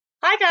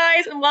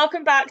guys, and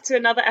welcome back to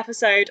another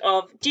episode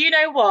of Do You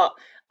Know What?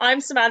 I'm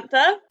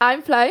Samantha.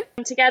 I'm Flo.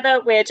 And together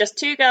we're just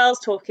two girls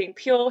talking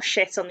pure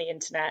shit on the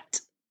internet.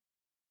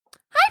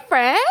 Hi,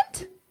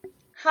 friend.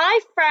 Hi,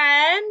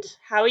 friend.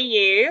 How are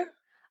you?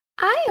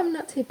 I am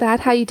not too bad.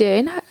 How you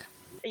doing? Are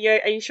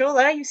you sure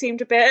there? You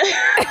seemed a bit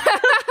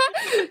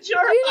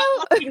sure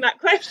about asking that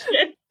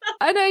question.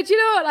 I know. Do you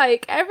know what?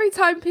 Like, every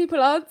time people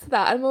answer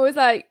that, I'm always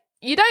like,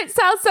 you don't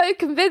sound so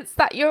convinced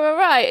that you're all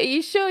right. Are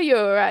you sure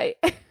you're all right?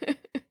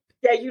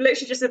 Yeah, you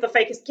literally just said the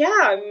fakest,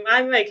 yeah,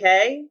 I'm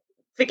okay.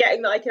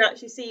 Forgetting that I can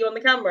actually see you on the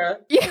camera.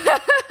 Yeah.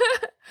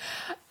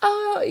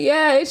 Oh,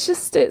 yeah.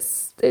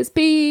 It's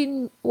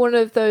been one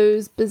of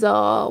those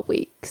bizarre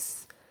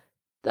weeks.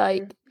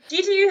 Like,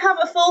 Did you have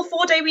a full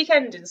 4-day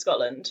weekend in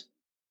Scotland?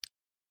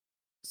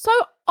 So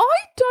I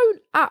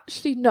don't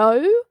actually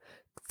know.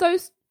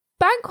 Those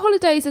bank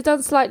holidays are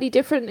done slightly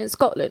different in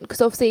Scotland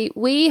because obviously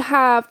we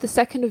have the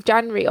 2nd of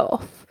January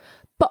off,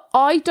 but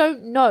I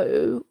don't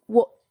know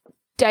what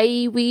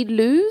day we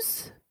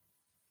lose.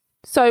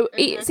 So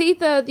it's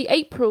either the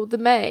April, the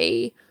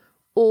May,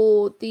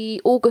 or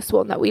the August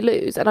one that we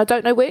lose, and I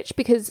don't know which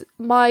because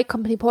my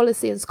company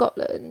policy in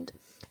Scotland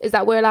is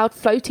that we're allowed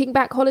floating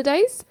bank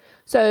holidays.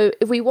 So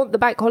if we want the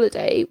bank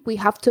holiday, we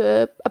have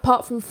to,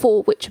 apart from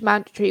 4 which are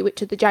mandatory,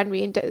 which are the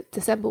January and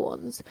December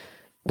ones,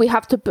 we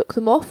have to book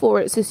them off, or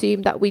it's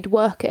assumed that we'd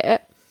work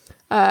it.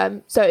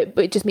 But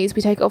it just means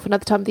we take it off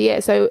another time of the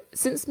year. So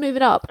since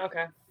moving up,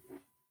 okay,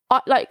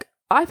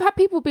 I've had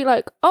people be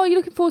like, "Oh, you're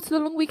looking forward to the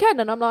long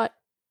weekend?" And I'm like,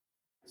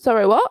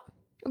 "Sorry, what?"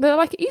 And they're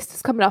like,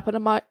 "Easter's coming up," and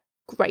I'm like,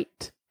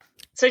 "Great."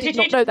 So did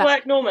you just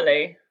work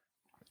normally?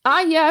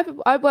 Yeah,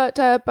 I worked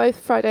both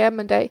Friday and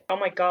Monday. Oh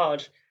my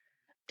god.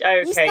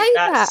 Okay, you say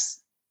that.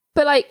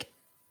 But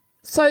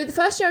so the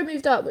first year I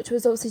moved up, which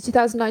was obviously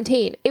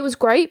 2019, it was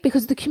great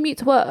because the commute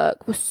to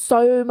work was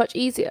so much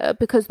easier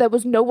because there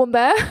was no one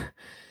there.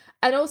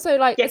 And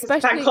also, especially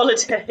bank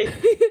holiday.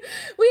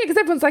 Well, yeah, because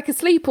everyone's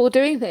asleep or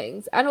doing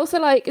things. And also,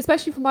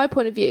 especially from my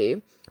point of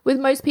view, with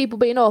most people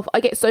being off, I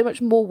get so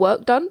much more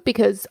work done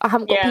because I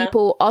haven't got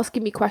people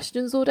asking me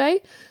questions all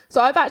day.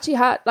 So I've actually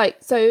had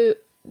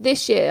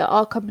this year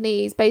our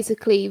company is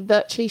basically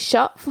virtually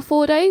shut for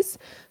 4 days.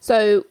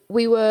 So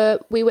we were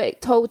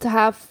told to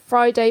have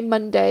Friday,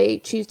 Monday,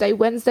 Tuesday,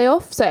 Wednesday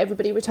off, so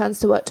everybody returns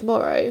to work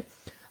tomorrow,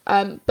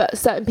 but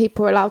certain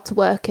people are allowed to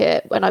work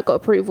it when I got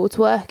approval to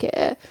work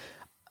it.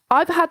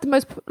 I've had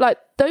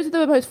those are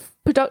the most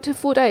productive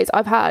 4 days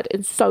I've had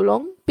in so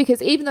long,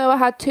 because even though I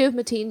had 2 of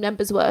my team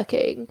members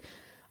working,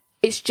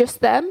 it's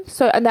just them,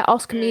 and they're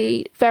asking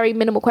me very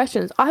minimal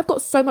questions. I've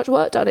got so much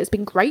work done. It's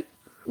been great.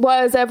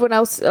 Whereas everyone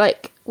else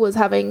was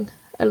having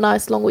a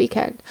nice long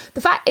weekend.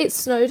 The fact it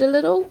snowed a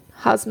little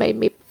has made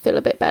me feel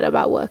a bit better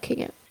about working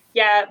it.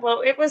 Yeah,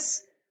 well,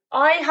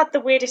 I had the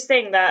weirdest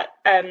thing that,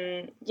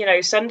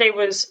 Sunday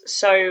was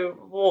so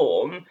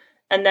warm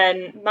and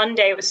then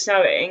Monday it was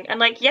snowing.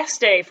 And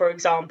yesterday, for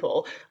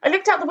example, I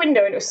looked out the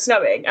window and it was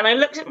snowing, and I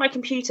looked at my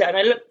computer and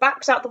I looked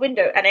back out the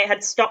window and it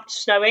had stopped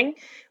snowing.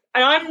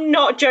 And I'm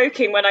not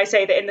joking when I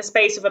say that in the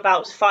space of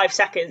about 5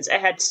 seconds,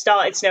 it had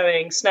started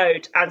snowing,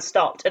 snowed, and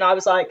stopped. And I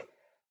was like,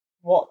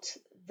 what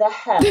the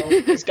hell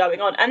is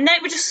going on? And then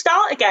it would just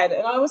start again.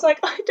 And I was like,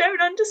 I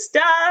don't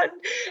understand.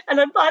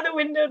 And I'm by the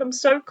window and I'm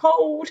so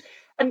cold.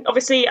 And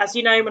obviously, as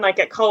you know, when I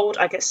get cold,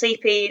 I get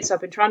sleepy. So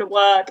I've been trying to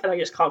work and I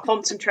just can't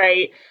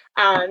concentrate.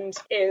 And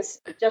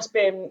it's just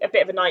been a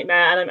bit of a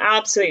nightmare, and I'm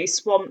absolutely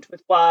swamped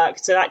with work.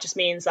 So that just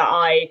means that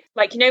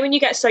when you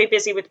get so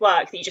busy with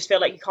work that you just feel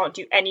like you can't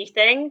do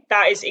anything,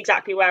 that is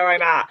exactly where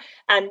I'm at.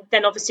 And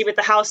then obviously with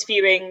the house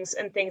viewings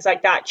and things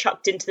like that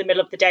chucked into the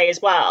middle of the day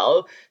as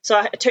well. So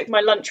I took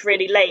my lunch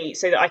really late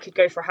so that I could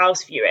go for a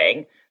house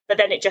viewing. But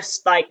then it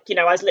just I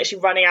was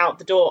literally running out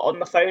the door on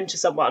the phone to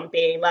someone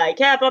being like,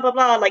 yeah, blah, blah,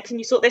 blah. Can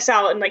you sort this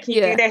out? And can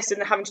you do this?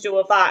 And having to do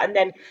all of that, and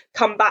then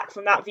come back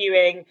from that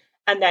viewing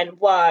and then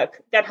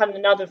work, then had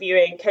another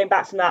viewing, came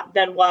back from that,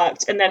 then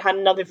worked, and then had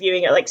another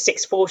viewing at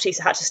 6:40,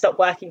 so I had to stop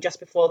working just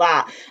before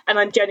that. And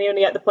I'm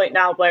genuinely at the point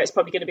now where it's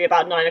probably going to be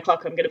about 9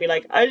 o'clock. I'm going to be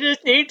like, I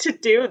just need to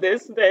do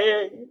this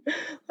thing.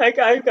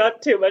 I've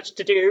got too much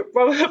to do.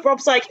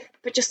 Rob's like,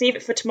 but just leave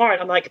it for tomorrow.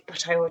 And I'm like,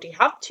 but I already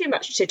have too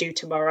much to do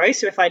tomorrow.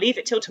 So if I leave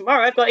it till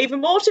tomorrow, I've got even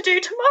more to do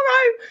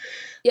tomorrow.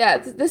 Yeah,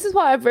 this is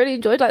why I've really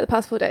enjoyed the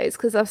past 4 days,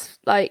 because I've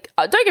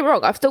don't get me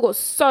wrong, I've still got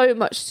so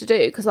much to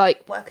do, because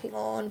working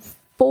on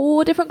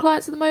 4 different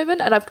clients at the moment,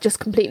 and I've just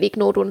completely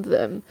ignored one of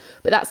them.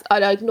 But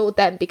I ignored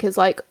them because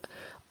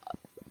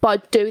by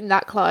doing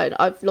that client,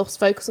 I've lost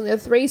focus on the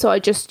other 3. So I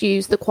just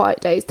use the quiet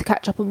days to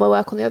catch up on my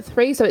work on the other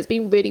 3. So it's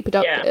been really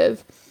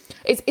productive.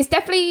 Yeah.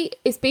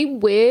 It's been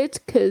weird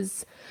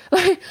because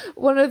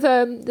one of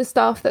the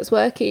staff that's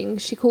working,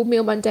 she called me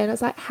on Monday and I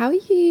was like, how are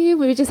you?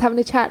 We were just having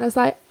a chat and I was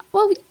like,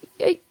 well,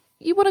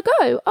 you want to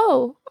go?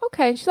 Oh,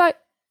 okay. And she's like,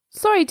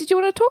 sorry, did you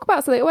want to talk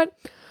about something? I went,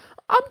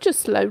 I'm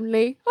just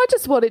lonely. I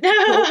just wanted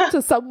to talk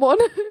to someone.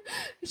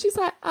 She's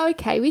like, oh,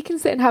 okay, we can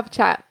sit and have a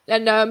chat.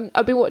 And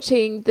I've been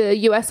watching the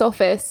US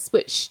Office,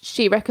 which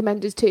she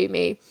recommended to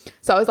me.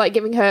 So I was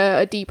giving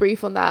her a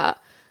debrief on that.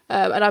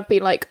 and I've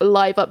been like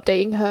live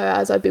updating her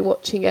as I've been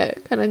watching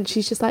it, and then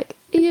she's just like,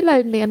 are you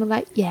lonely? And I'm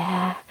like,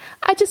 yeah,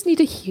 I just need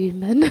a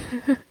human.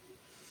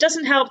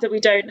 Doesn't help that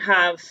we don't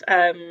have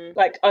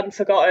like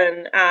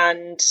Unforgotten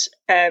and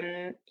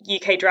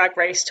UK Drag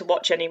Race to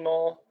watch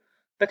anymore,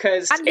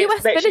 because and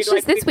US finishes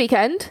like, this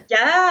weekend.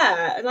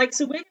 Yeah, like,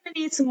 so we're gonna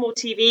need some more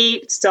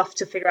TV stuff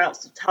to figure out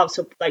how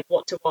to, like,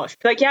 what to watch.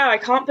 Like, yeah, I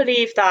can't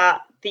believe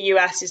that the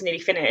US is nearly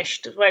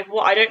finished. Like,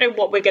 what, I don't know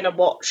what we're gonna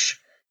watch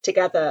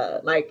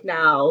together, like,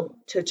 now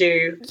to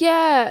do.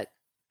 Yeah,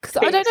 because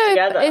I don't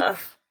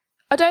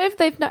know if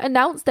they've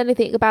announced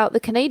anything about the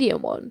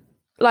Canadian one.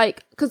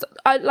 Like, because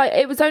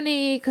it was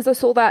only because I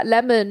saw that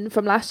Lemon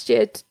from last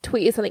year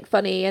tweeted something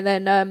funny, and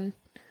then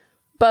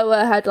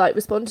Boa had like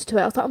responded to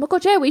it. I was like, oh my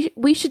god, yeah,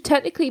 we should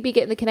technically be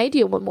getting the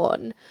Canadian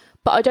one,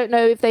 but I don't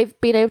know if they've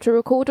been able to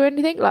record or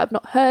anything. Like, I've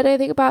not heard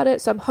anything about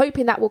it, so I'm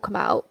hoping that will come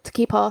out to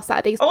keep our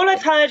Saturdays. All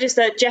I've heard is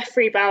that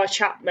Jeffrey Bauer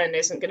Chapman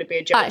isn't going to be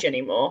a judge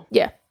anymore.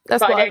 Yeah.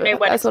 But I don't know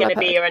when it's going to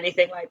be or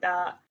anything like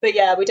that. But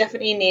yeah, we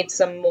definitely need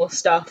some more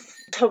stuff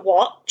to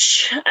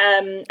watch,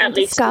 at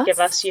least to give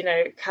us,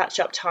 catch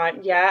up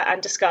time. Yeah,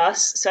 and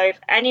discuss. So if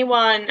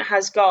anyone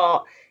has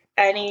got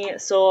any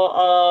sort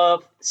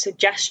of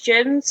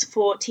suggestions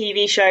for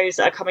TV shows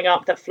that are coming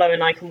up that Flo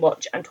and I can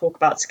watch and talk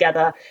about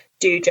together,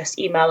 do just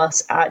email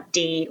us at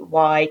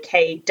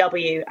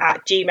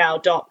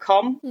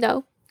dykw@gmail.com.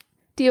 No,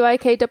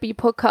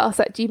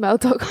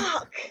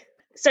 dykwpodcast@gmail.com.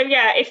 So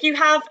yeah, if you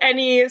have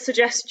any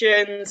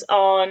suggestions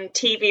on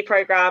TV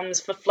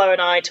programmes for Flo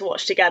and I to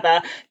watch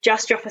together,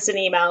 just drop us an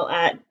email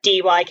at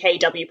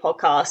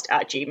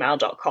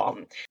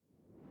dykwpodcast@gmail.com.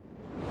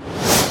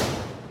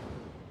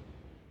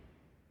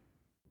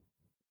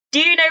 Do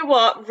you know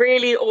what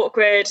really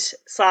awkward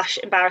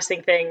 /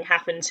 embarrassing thing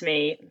happened to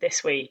me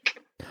this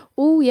week?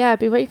 Oh yeah, I've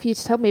been waiting for you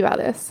to tell me about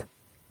this.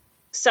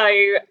 So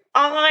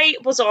I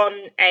was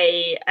on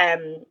a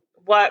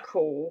work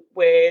call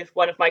with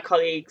one of my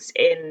colleagues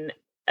in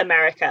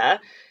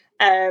America,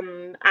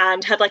 and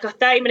had like a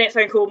 30-minute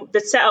phone call. The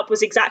setup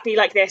was exactly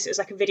like this. It was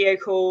like a video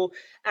call,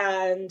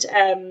 and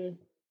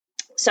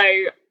so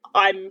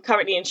I'm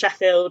currently in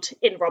Sheffield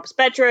in Rob's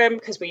bedroom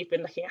because we've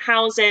been looking at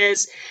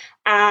houses,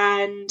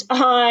 and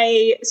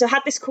I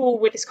had this call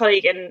with this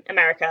colleague in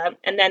America,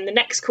 and then the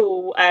next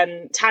call,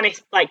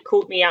 Tanith like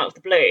called me out of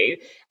the blue,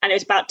 and it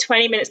was about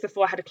 20 minutes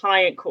before I had a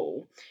client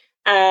call,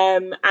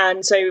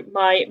 and so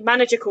my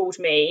manager called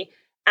me,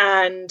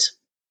 and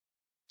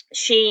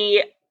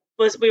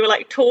we were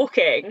like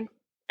talking,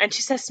 and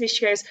she says to me,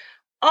 she goes,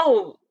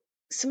 "Oh,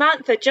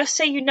 Samantha, just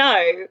so you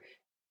know,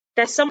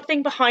 there's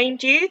something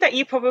behind you that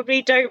you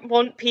probably don't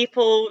want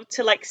people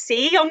to like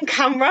see on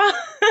camera."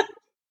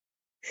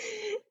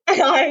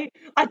 And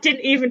I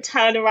didn't even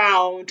turn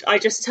around. I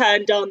just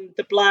turned on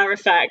the blur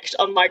effect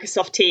on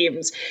Microsoft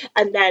Teams,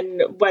 and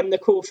then when the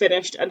call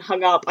finished and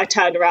hung up, I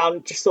turned around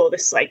and just saw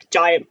this like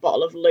giant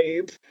bottle of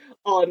lube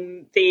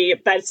on the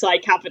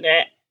bedside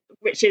cabinet,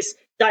 which is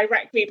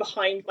directly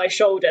behind my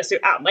shoulder, so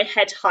at my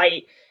head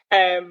height,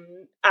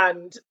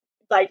 and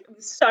like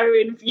so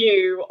in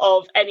view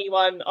of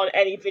anyone on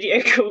any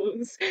video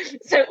calls.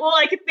 So all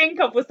I could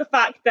think of was the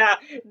fact that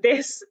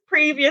this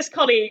previous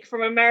colleague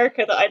from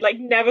America that I'd like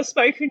never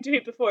spoken to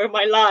before in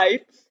my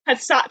life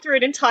had sat through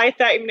an entire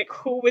 30-minute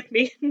call with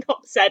me and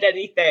not said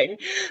anything.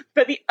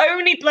 But the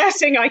only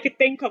blessing I could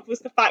think of was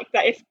the fact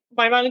that if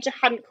my manager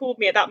hadn't called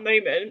me at that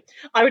moment,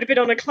 I would have been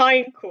on a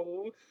client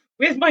call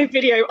with my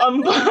video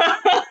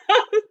unblocked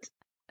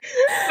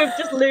with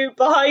just lube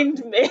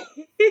behind me.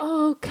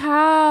 Oh,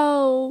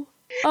 cow.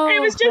 Oh,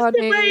 it was just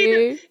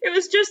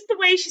the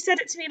way she said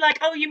it to me, like,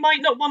 "Oh, you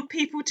might not want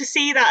people to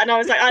see that," and I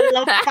was like, I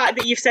love the fact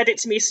that you've said it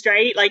to me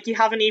straight, like you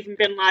haven't even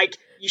been like,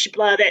 you should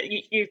blur that,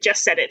 you've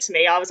just said it to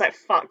me. I was like,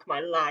 fuck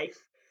my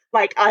life,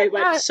 like I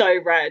went so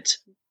red.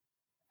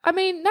 I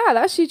mean, nah,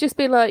 that should just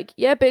be like,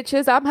 yeah,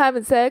 bitches, I'm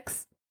having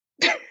sex.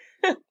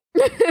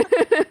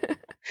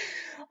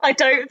 I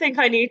don't think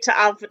I need to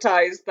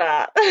advertise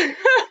that.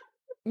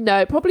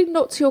 No, probably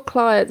not to your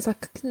clients. I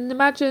can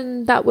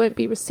imagine that won't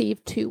be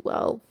received too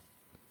well.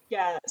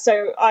 Yeah,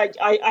 so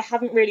I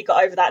haven't really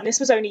got over that. And this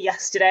was only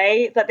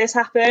yesterday that this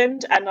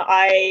happened. And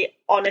I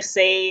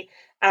honestly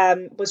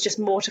was just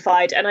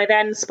mortified. And I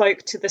then spoke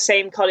to the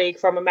same colleague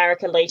from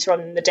America later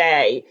on in the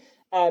day,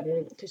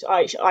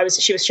 because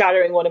she was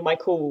shadowing one of my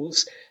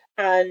calls.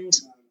 And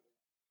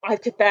I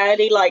could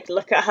barely like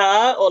look at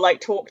her or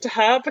like talk to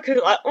her, because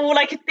like, all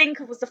I could think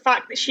of was the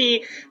fact that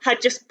she had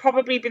just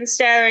probably been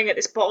staring at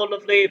this bottle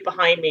of lube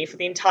behind me for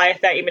the entire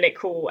 30-minute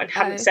call and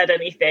hadn't said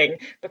anything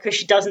because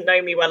she doesn't know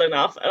me well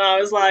enough. And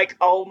I was like,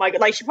 oh my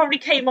God, like she probably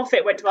came off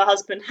it, went to her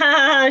husband,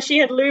 she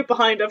had lube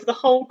behind her for the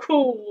whole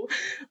call.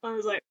 I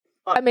was like,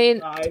 I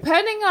mean,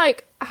 depending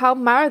like how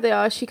married they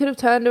are, she could have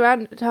turned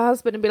around to her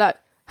husband and be like,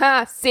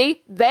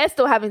 see, they're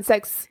still having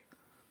sex.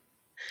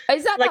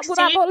 Is that like, what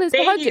that bottle is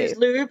behind you?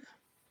 Lube.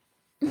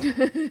 No,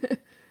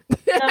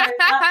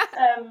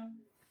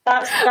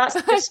 that's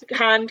just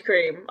hand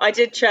cream. I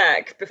did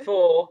check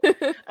before.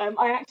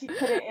 I actually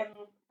put it in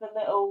the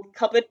little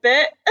cupboard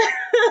bit.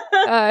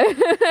 Oh.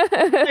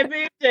 I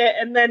moved it,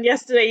 and then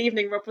yesterday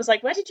evening Rob was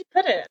like, where did you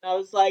put it? And I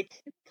was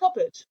like, in the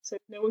cupboard, so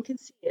no one can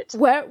see it.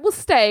 Where it will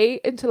stay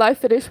until I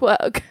finish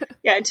work.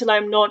 Yeah, until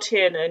I'm not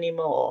here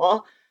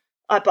anymore.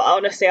 But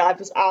honestly, I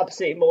was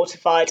absolutely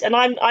mortified. And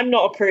I'm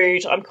not a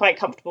prude. I'm quite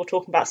comfortable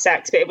talking about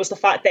sex, but it was the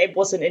fact that it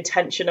wasn't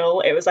intentional.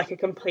 It was like a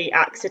complete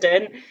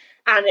accident.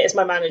 And it is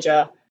my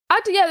manager.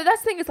 Yeah,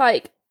 that's the thing. Is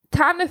like,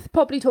 Tanith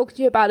probably talking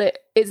to you about it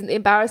isn't the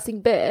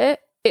embarrassing bit.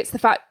 It's the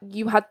fact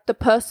you had the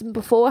person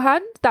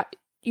beforehand that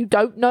you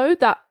don't know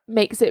that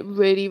makes it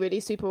really, really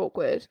super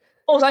awkward.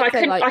 Also, I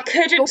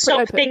couldn't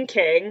stop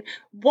thinking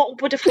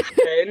what would have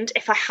happened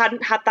if I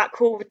hadn't had that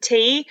call with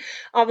T.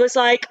 I was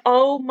like,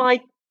 oh my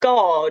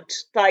God,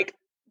 like,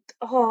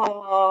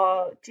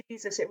 oh,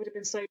 Jesus, it would have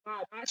been so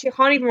bad. Actually, I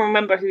can't even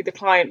remember who the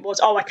client was.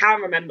 Oh, I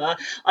can remember.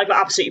 I got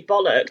absolutely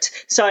bollocked.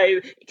 So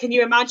can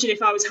you imagine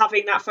if I was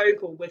having that phone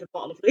call with a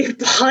bottle of lube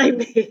behind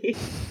me?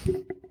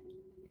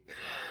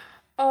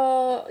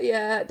 Oh,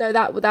 yeah, no,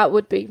 that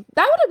would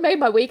have made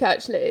my week,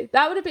 actually.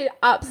 That would have been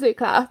absolute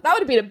class. That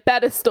would have been a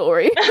better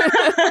story.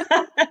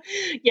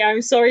 Yeah,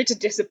 I'm sorry to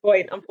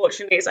disappoint.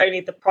 Unfortunately, it's only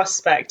the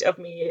prospect of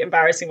me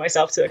embarrassing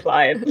myself to a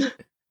client.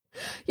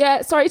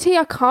 Yeah, sorry, T,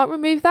 I can't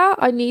remove that.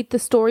 I need the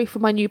story for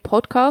my new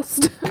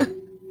podcast.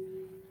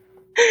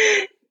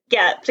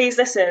 Yeah, please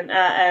listen.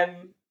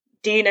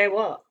 Do you know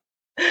what?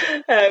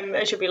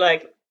 And she'll be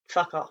like,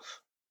 fuck off.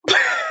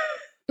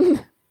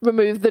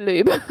 Remove the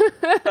lube.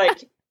 Like,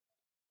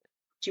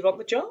 do you want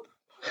the job?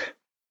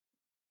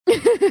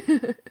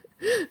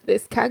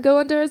 This can go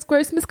under as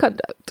gross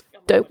misconduct.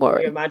 Don't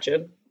worry. Can you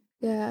imagine?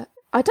 Yeah.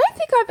 I don't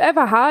think I've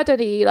ever had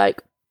any,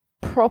 like,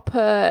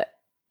 proper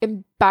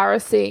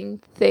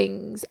embarrassing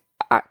things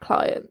at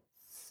clients.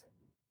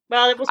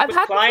 Well, it wasn't with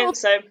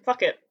clients, so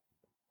fuck it.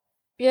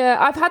 Yeah,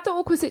 I've had the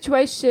awkward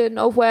situation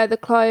of where the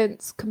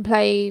clients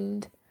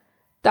complained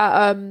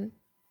that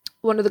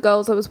one of the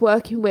girls I was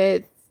working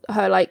with,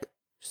 her like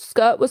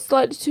skirt was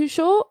slightly too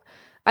short,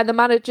 and the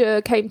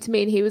manager came to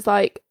me and he was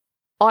like,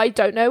 I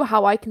don't know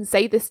how I can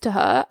say this to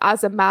her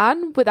as a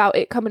man without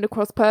it coming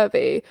across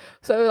pervy.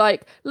 So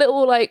like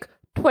little like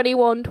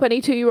 21,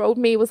 22-year-old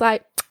me was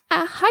like,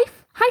 hi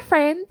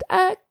friend,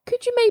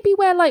 could you maybe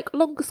wear like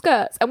longer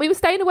skirts? And we were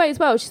staying away as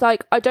well. She's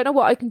like, I don't know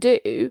what I can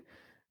do.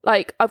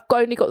 Like, I've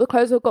only got the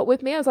clothes I've got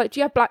with me. I was like,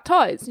 do you have black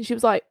ties? And she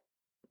was like,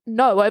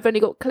 no, I've only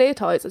got clear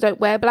ties. I don't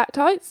wear black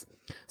ties.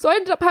 So I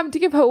ended up having to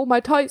give her all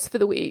my tights for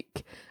the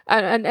week.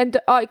 And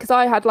because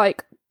I had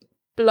like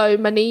below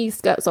my knee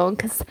skirts on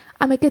because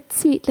I'm a good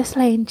sweet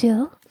little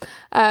angel.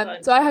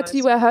 So I had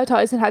to wear her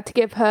tights and had to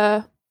give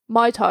her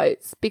my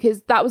tights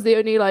because that was the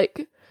only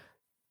like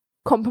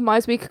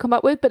compromise we could come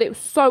up with. But it was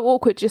so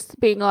awkward just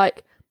being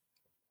like,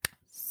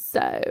 so.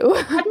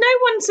 Had no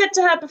one said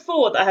to her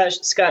before that her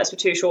skirts were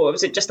too short, or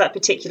was it just that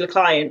particular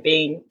client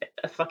being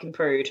a fucking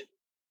prude?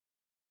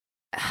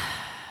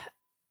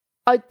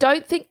 I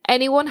don't think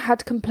anyone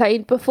had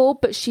complained before,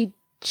 but she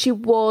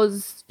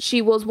was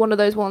one of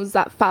those ones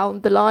that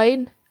found the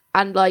line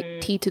and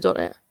like teetered on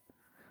it.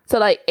 So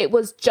like it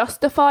was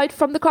justified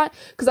from the client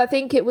because I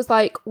think it was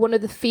like one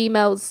of the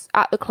females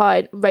at the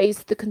client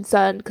raised the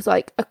concern because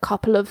like a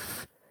couple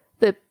of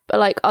the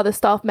like other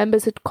staff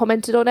members had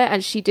commented on it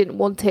and she didn't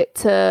want it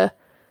to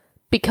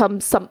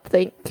become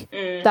something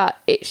that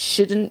it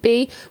shouldn't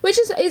be, which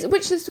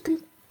is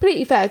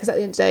completely fair because at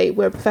the end of the day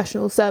we're a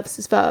professional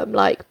services firm.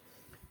 Like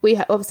we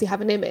obviously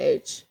have an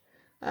image,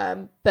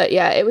 but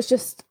yeah, it was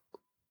just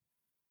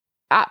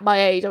at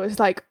my age I was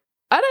like,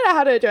 I don't know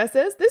how to address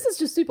this. This is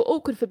just super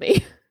awkward for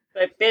me.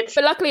 But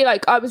luckily,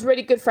 like I was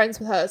really good friends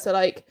with her, so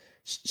like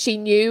she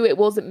knew it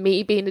wasn't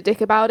me being a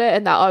dick about it,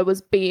 and that I was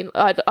being.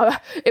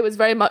 It was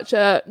very much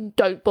a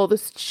don't bother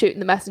shooting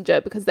the messenger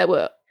because there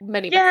were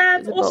many.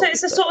 Yeah. Also, it's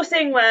the sort of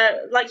thing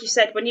where, like you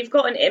said, when you've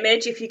got an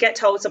image, if you get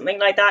told something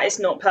like that, it's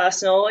not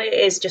personal. It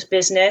is just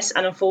business,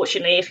 and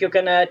unfortunately, if you're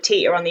gonna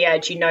teeter on the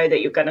edge, you know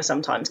that you're gonna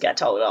sometimes get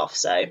told off.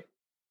 So.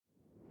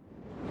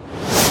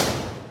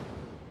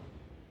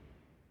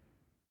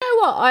 You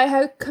know what I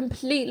had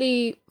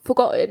completely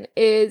forgotten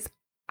is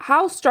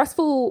how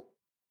stressful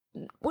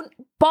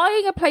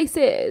buying a place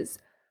is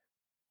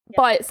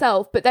by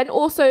itself, but then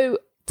also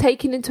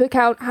taking into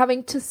account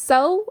having to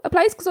sell a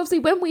place, because obviously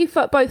when we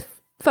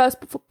both first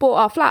bought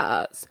our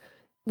flats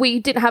we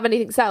didn't have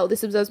anything to sell.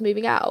 This was us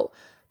moving out,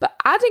 but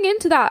adding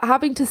into that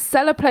having to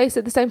sell a place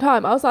at the same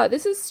time, I was like,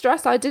 this is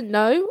stress I didn't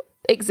know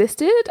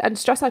existed and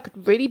stress I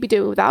could really be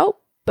doing without,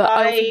 but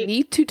I also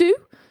need to do.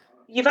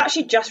 You've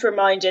actually just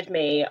reminded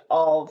me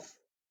of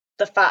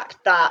the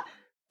fact that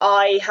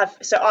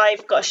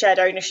I've got a shared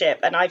ownership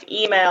and I've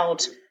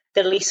emailed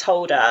the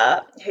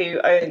leaseholder who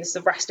owns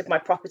the rest of my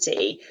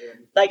property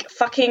like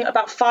fucking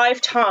about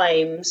 5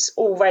 times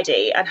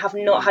already and have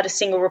not had a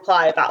single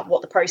reply about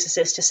what the process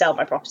is to sell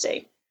my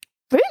property.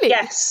 Really?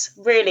 Yes,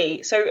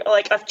 really. So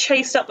like I've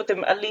chased up with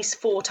them at least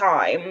 4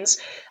 times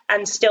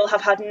and still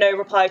have had no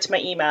reply to my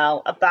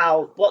email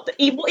about what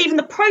even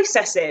the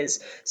process is.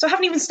 So I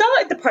haven't even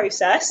started the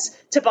process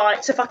to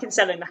fucking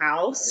selling the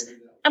house.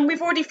 and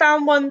we've already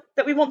found one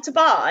that we want to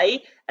buy.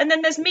 And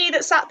then there's me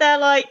that sat there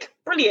like,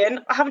 brilliant,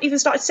 I haven't even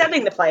started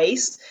selling the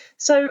place.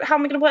 So how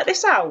am I going to work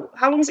this out?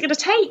 How long is it going to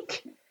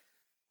take?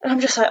 And I'm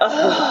just like,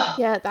 oh.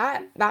 Yeah,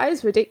 that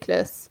is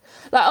ridiculous.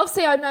 Like,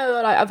 obviously, I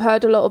know, like, I've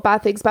heard a lot of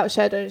bad things about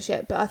shared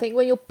ownership, but I think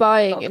when you're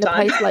buying in a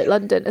place like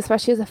London,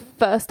 especially as a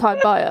first-time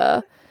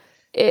buyer,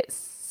 it's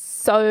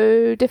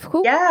so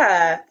difficult.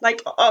 Yeah,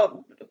 like,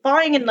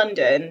 buying in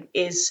London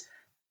is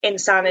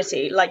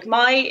insanity. Like,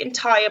 my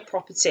entire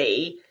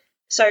property.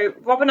 So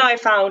Rob and I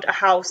found a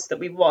house that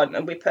we want,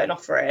 and we put an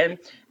offer in.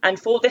 And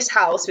for this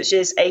house, which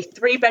is a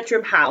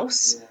 3-bedroom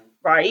house,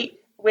 right,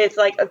 with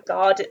like a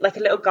garden, like a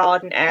little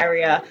garden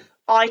area,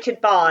 I could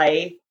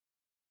buy,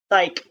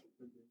 like,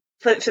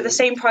 for the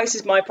same price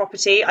as my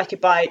property, I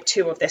could buy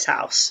 2 of this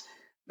house,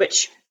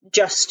 which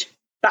just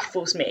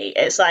baffles me.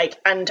 It's like,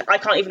 and I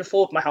can't even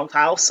afford my whole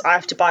house. I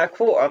have to buy a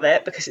quarter of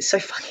it because it's so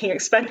fucking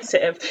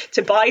expensive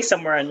to buy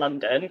somewhere in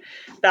London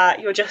that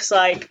you're just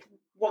like,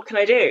 what can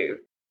I do?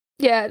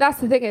 Yeah, that's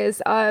the thing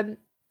is,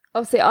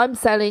 obviously I'm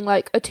selling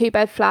like a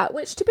 2-bed flat,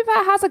 which to be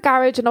fair has a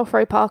garage and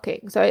off-road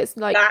parking, so it's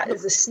like that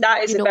is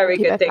a very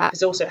good thing,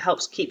 because also it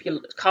helps keep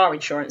your car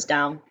insurance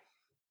down.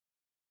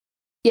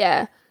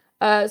 Yeah,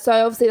 so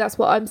obviously that's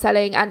what I'm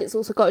selling, and it's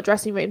also got a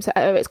dressing room, so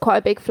it's quite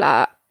a big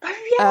flat.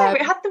 Oh yeah,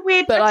 it had the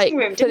weird dressing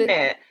room, didn't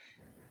it?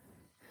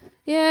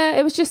 Yeah,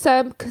 it was just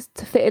to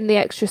fit in the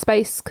extra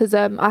space, because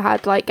I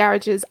had like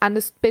garages and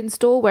a bin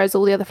store, whereas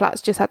all the other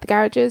flats just had the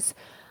garages.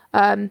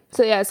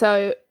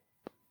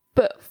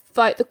 But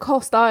like the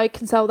cost I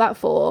can sell that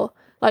for,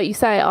 like you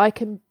say, I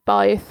can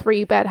buy a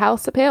 3-bed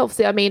house up here.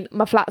 Obviously, I mean,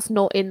 my flat's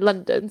not in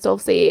London, so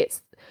obviously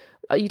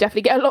you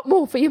definitely get a lot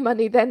more for your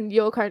money than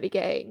you're currently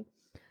getting.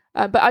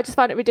 But I just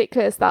find it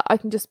ridiculous that I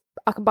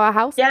can buy a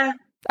house. Yeah.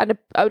 And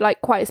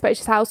like quite a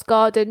spacious house,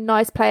 garden,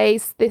 nice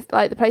place. This,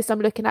 like, the place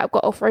I'm looking at, I've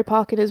got off-road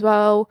parking as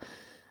well.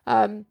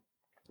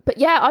 But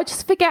yeah, I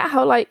just forget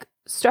how like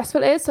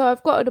stressful it is. So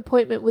I've got an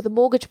appointment with a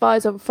mortgage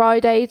advisor on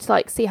Friday to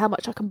like see how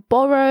much I can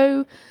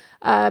borrow.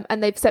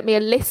 And they've sent me a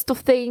list of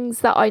things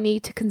that I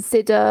need to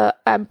consider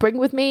and bring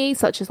with me,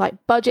 such as like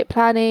budget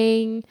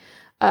planning,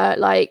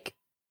 like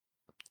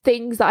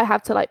things that I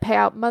have to like pay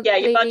out monthly. Yeah,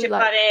 your budget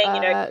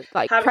planning,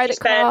 like how much you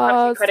spend, how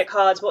much your credit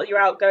cards, what are your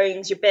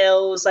outgoings, your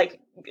bills, like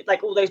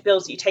all those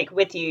bills that you take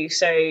with you.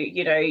 So,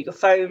 your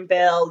phone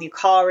bill, your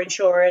car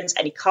insurance,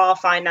 any car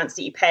finance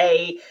that you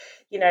pay,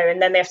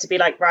 and then they have to be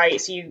like, right,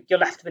 so you're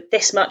left with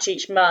this much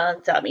each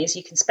month. That means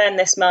you can spend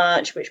this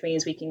much, which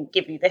means we can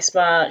give you this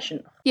much.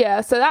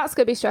 Yeah, so that's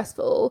going to be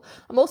stressful.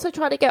 I'm also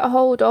trying to get a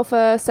hold of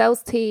a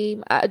sales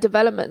team at a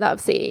development that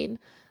I've seen.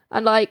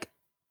 And like,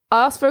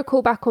 I asked for a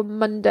call back on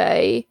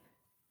Monday.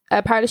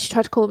 Apparently she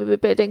tried to call me,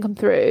 but it didn't come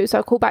through. So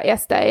I called back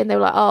yesterday and they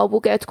were like, oh, we'll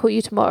get her to call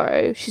you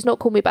tomorrow. She's not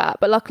called me back.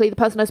 But luckily the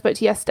person I spoke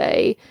to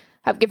yesterday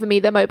have given me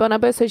their mobile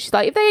number. So she's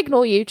like, if they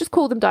ignore you, just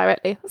call them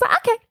directly. I was like,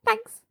 okay,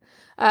 thanks.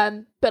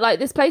 But like,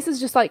 this place is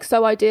just like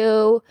so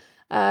ideal.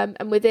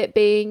 And with it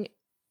being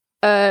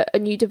a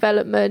new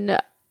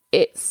development,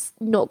 it's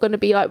not going to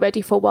be like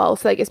ready for a while.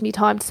 So that gives me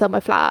time to sell my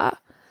flat.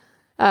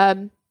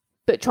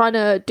 But trying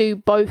to do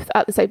both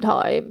at the same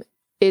time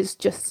is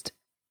just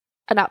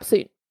an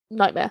absolute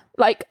nightmare.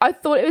 Like, I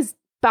thought it was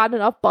bad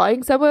enough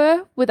buying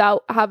somewhere with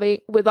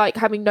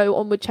having no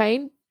onward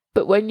chain,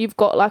 but when you've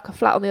got like a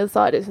flat on the other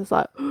side, it's just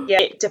like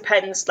yeah, it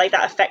depends. Like,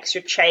 that affects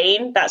your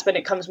chain. That's when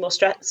it becomes more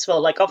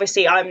stressful. Like,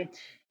 obviously I'm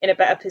in a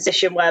better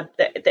position where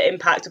the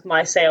impact of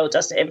my sale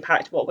doesn't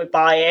impact what we're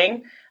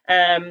buying,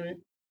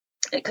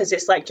 because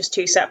it's like just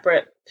 2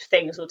 separate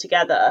things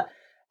altogether.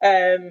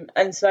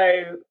 And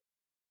so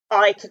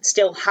I could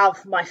still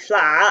have my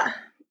flat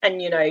and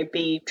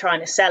be trying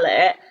to sell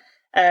it.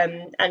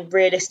 And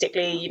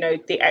realistically,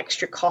 the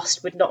extra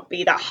cost would not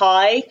be that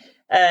high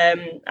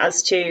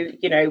as to,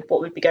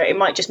 what would be going. It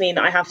might just mean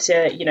that I have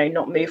to,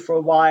 not move for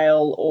a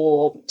while,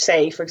 or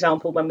say, for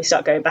example, when we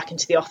start going back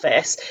into the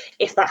office,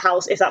 if that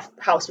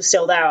house was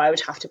still there, I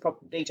would have to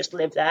probably just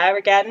live there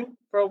again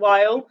for a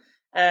while,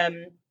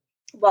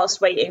 whilst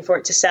waiting for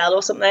it to sell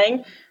or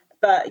something.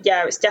 But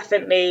yeah, it's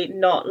definitely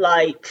not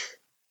like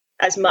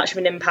as much of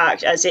an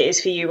impact as it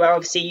is for you, where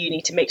obviously you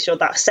need to make sure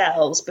that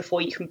sells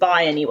before you can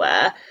buy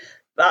anywhere.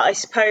 But I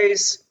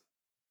suppose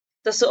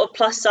the sort of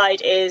plus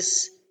side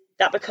is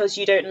that because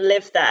you don't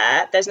live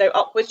there, there's no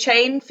upward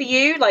chain for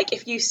you. Like,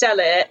 if you sell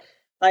it,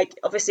 like,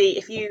 obviously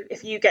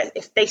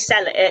if they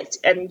sell it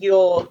and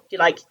you're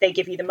like, they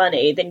give you the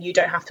money, then you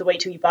don't have to wait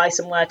till you buy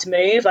somewhere to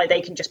move. Like,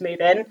 they can just move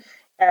in.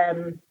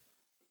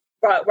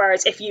 Right.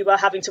 Whereas if you were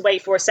having to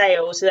wait for a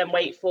sale to then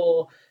wait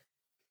for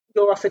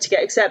your offer to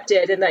get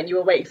accepted, and then you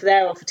were waiting for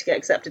their offer to get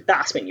accepted,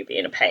 that's when you'd be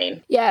in a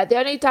pain. Yeah, the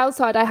only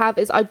downside I have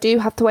is I do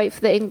have to wait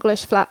for the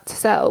English flat to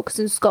sell, because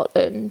in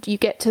Scotland you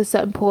get to a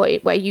certain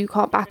point where you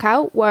can't back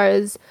out,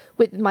 whereas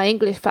with my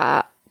English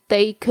flat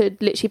they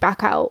could literally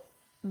back out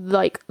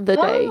like the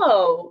day.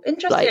 Oh,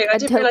 interesting. Like, I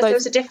didn't realise there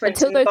was a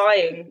difference in the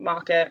buying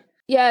market.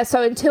 Yeah,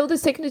 so until the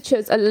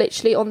signatures are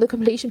literally on the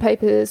completion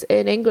papers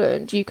in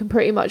England, you can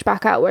pretty much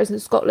back out, whereas in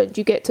Scotland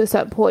you get to a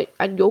certain point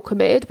and you're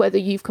committed whether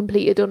you've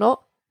completed or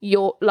not.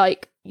 You're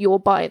like, you're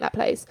buying that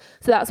place.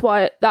 So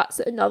that's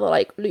another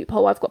like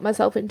loophole I've got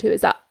myself into,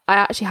 is that I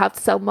actually have to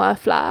sell my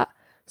flat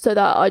so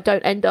that I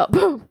don't end up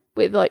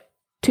with like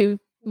 2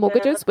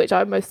 mortgages, which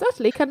I most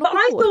certainly cannot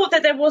afford. I thought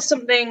that there was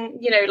something,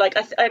 like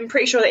I'm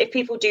pretty sure that if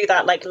people do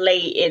that like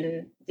late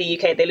in the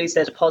UK, they lose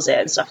their deposit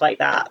and stuff like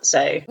that.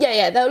 So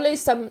they'll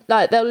lose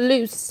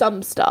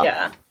some stuff.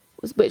 Yeah.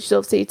 Which is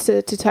obviously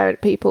to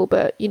deterrent people,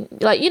 but you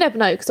never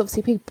know, because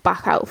obviously people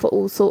back out for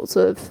all sorts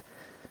of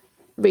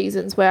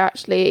reasons where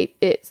actually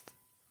it's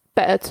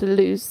better to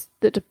lose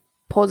the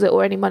deposit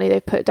or any money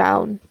they've put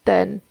down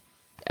than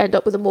end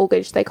up with a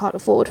mortgage they can't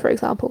afford, for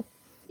example.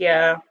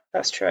 Yeah,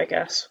 that's true, I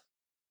guess.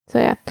 So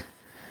yeah,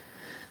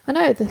 I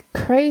know the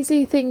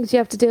crazy things you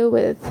have to deal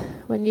with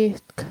when you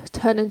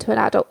turn into an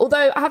adult.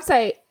 Although I have to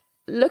say,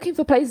 looking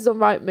for places on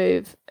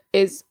Rightmove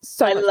is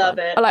so much love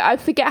fun. it. Like, I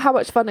forget how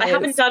much fun it is. I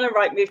haven't done a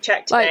Rightmove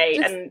check today,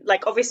 and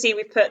like obviously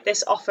we put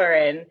this offer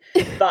in,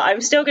 but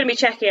I'm still going to be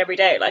checking every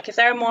day. Like if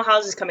there are more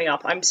houses coming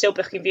up, I'm still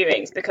booking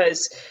viewings,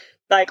 because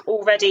like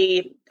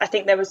already I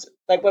think there was,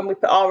 like when we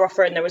put our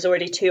offer in, there was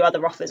already 2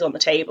 other offers on the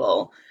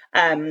table.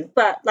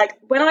 But like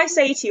when I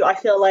say to you, I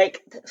feel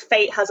like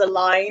fate has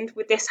aligned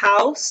with this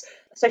house.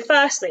 So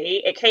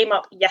firstly, it came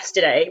up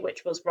yesterday,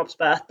 which was Rob's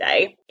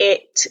birthday.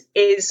 It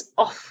is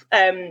off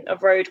a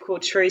road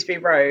called Shrewsbury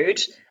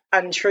Road,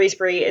 and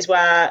Shrewsbury is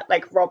where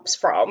like Rob's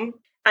from.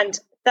 And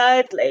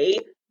thirdly,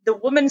 the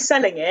woman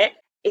selling it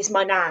is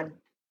my nan.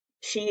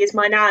 She is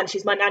my nan.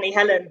 She's my nanny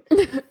Helen.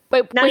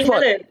 Nanny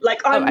Helen.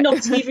 Like, I'm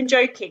not even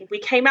joking. We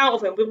came out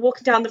of it. We were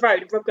walking down the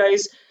road. And Rob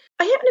goes,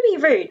 I am going to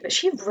be rude, but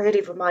she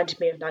really reminded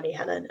me of Nanny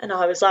Helen. And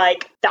I was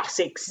like, that's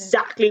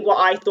exactly what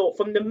I thought.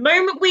 From the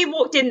moment we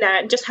walked in there,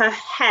 and just her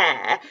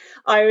hair,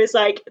 I was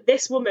like,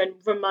 this woman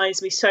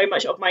reminds me so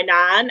much of my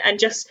nan.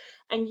 And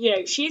I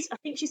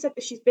think she said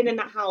that she's been in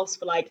that house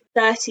for like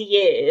 30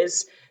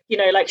 years.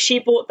 Like she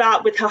bought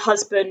that with her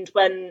husband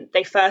when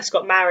they first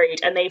got married,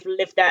 and they've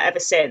lived there ever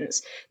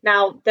since.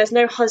 Now, there's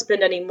no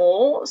husband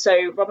anymore.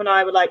 So Rob and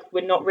I were like,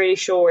 we're not really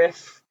sure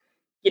if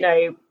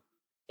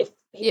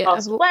he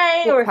passed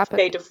away or if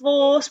they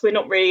divorced. We're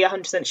not really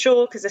 100%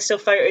 sure, because there's still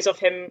photos of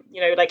him,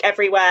 like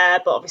everywhere.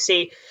 But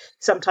obviously,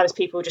 sometimes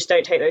people just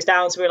don't take those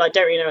down. So we're like,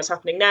 don't really know what's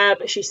happening there.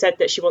 But she said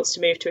that she wants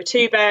to move to a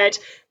 2-bed,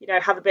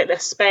 have a bit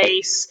less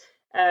space.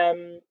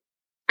 And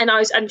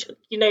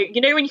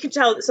when you can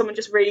tell that someone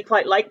just really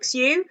quite likes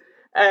you.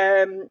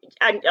 And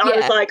I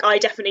was like, I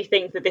definitely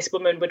think that this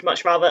woman would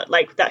much rather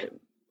like that,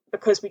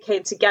 because we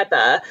came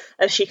together,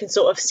 and she can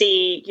sort of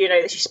see,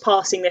 that she's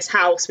passing this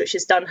house, which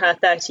has done her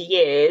 30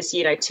 years,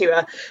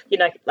 to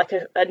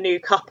a new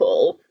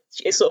couple.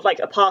 It's sort of like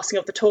a passing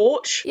of the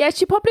torch. Yeah,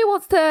 she probably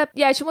wants to.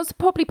 Yeah, she wants to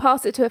probably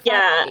pass it to her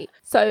family,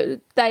 so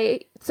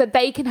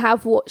they can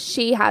have what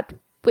she had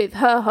with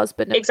her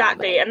husband.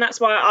 Exactly, and that's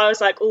why I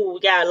was like, oh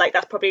yeah, like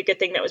that's probably a good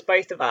thing that was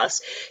both of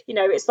us.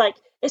 It's like,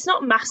 it's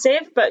not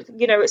massive, but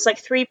it's like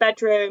 3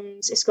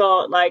 bedrooms. It's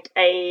got like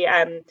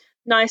a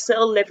nice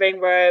little living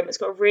room. It's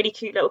got a really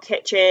cute little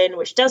kitchen,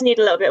 which does need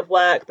a little bit of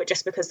work, but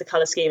just because the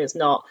colour scheme is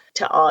not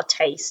to our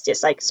taste,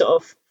 it's like sort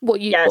of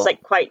it's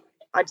like quite,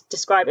 I'd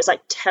describe it as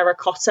like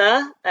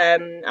terracotta,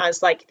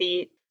 as like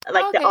the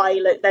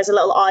island. There's a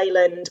little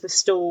island with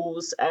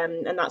stools,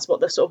 and that's what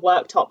the sort of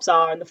worktops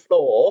are, and the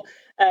floor.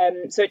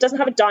 So it doesn't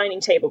have a dining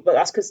table, but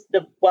that's because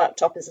the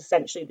worktop is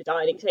essentially the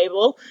dining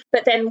table.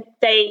 But then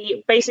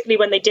they basically,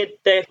 when they did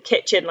the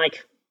kitchen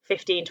like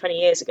 15-20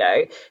 years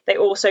ago, they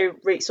also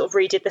sort of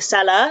redid the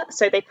cellar.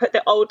 So they put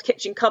the old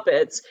kitchen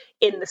cupboards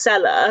in the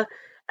cellar,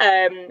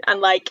 and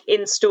like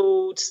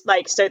installed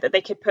like so that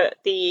they could put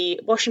the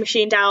washing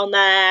machine down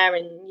there,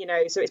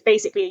 and so it's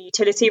basically a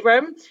utility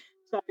room.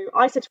 So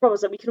I said to Rob,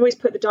 that we can always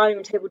put the dining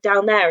room table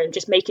down there and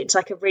just make it into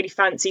like a really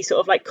fancy sort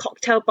of like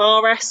cocktail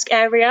bar-esque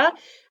area,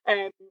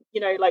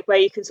 like where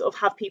you can sort of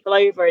have people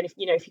over, and if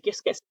you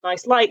just get some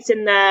nice lights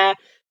in there,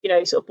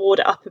 sort of board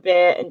it up a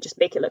bit and just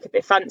make it look a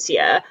bit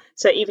fancier.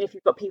 So even if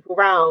you've got people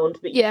around,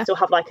 but you still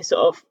have like a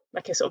sort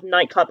of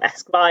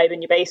nightclub-esque vibe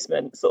in your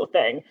basement sort of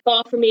thing.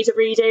 Bathroom needs a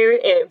redo.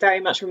 It very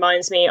much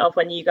reminds me of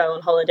when you go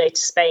on holiday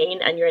to Spain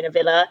and you're in a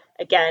villa.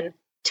 Again,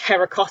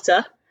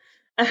 terracotta.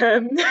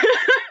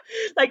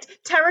 Like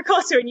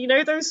terracotta,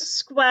 and those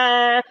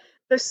square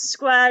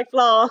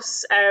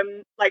glass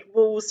like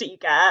walls that you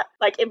get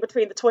like in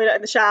between the toilet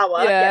and the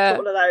shower. Yeah,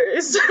 one of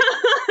those.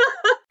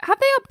 Have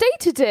they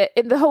updated it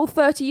in the whole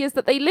 30 years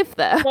that they lived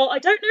there? Well, I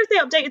don't know if they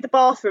updated the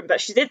bathroom,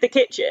 but she did the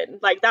kitchen.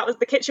 Like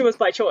the kitchen was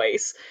by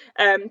choice.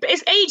 But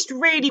it's aged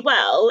really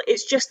well.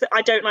 It's just that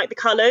I don't like the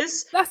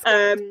colours.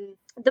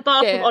 The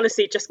bathroom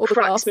honestly just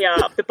cracks me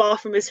up. The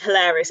bathroom is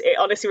hilarious. It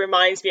honestly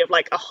reminds me of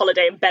like a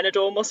holiday in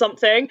Benidorm or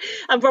something.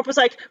 And Rob was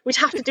like, we'd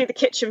have to do the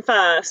kitchen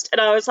first. And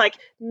I was like,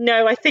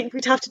 no, I think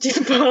we'd have to do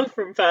the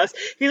bathroom first.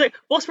 He was like,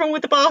 what's wrong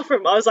with the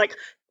bathroom? I was like,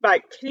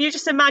 right, can you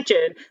just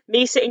imagine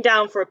me sitting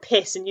down for a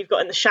piss and you've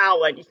got in the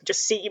shower and you can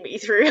just see me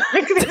through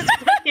like this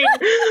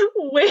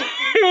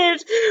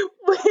weird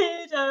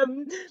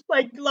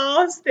like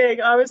glass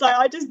thing. I was like,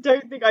 I just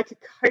don't think I could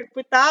cope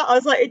with that. I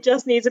was like, it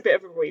just needs a bit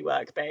of a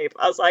rework, babe.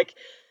 I was like,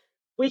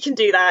 we can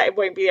do that. It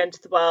won't be the end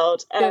of the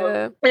world.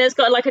 And it's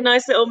got like a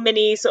nice little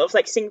mini sort of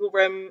like single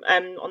room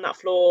on that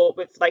floor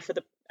with like for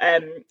the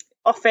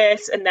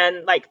office, and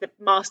then like the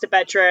master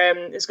bedroom.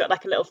 It's got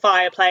like a little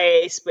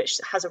fireplace which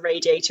has a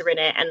radiator in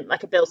it and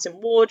like a built-in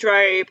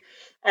wardrobe.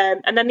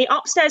 And then the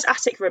upstairs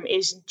attic room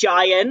is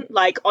giant,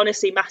 like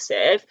honestly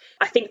massive.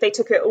 I think they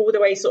took it all the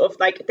way sort of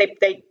like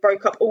they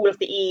broke up all of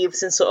the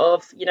eaves and sort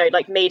of, you know,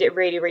 like made it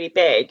really, really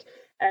big.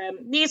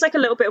 Needs like a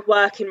little bit of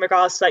work in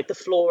regards to like the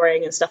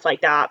flooring and stuff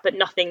like that, but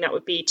nothing that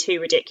would be too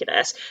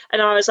ridiculous.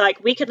 And I was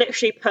like, we could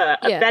literally put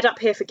a bed up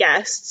here for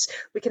guests.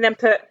 We can then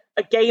put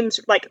a games,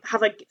 like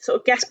have a sort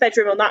of guest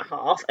bedroom on that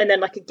half, and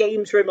then like a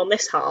games room on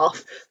this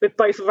half with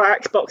both of our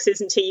Xboxes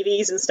and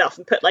TVs and stuff,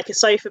 and put like a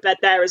sofa bed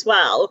there as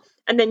well.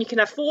 And then you can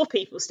have 4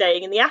 people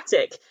staying in the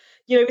attic.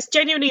 You know, it's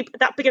genuinely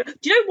that big.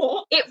 Do you know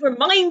what? It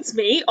reminds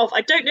me of,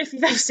 I don't know if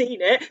you've ever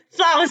seen it,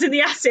 Flowers in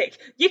the Attic.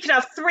 You could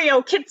have 3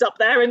 old kids up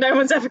there and no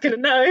one's ever going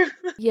to know.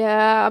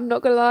 Yeah, I'm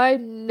not going to lie,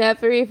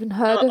 never even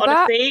heard of that.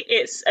 Honestly,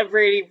 it's a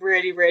really,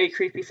 really, really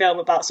creepy film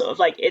about sort of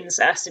like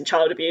incest and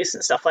child abuse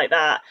and stuff like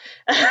that.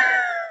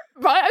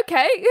 Right,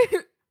 okay.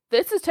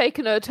 This has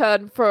taken a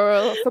turn for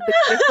something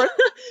different.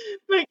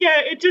 But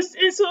yeah, it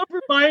sort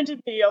of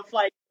reminded me of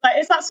like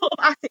it's that sort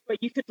of attic where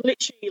you could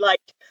literally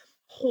like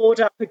hoard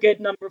up a good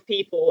number of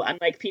people and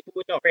like people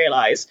would not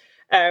realise.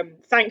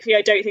 Thankfully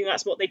I don't think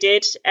that's what they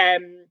did,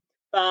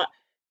 but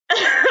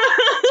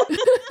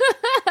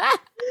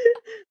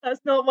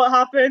that's not what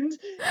happened.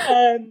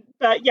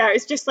 But yeah,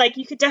 it's just like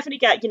you could definitely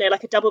get, you know,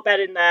 like a double bed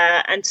in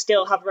there and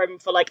still have room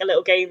for like a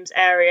little games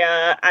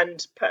area,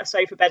 and put a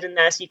sofa bed in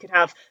there so you can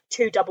have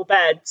 2 double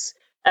beds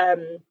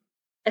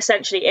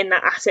essentially in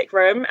that attic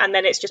room, and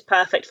then it's just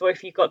perfect for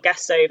if you've got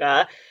guests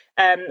over.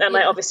 And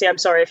like obviously I'm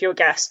sorry if you're a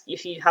guest,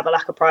 if you have a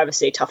lack of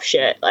privacy, tough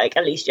shit, like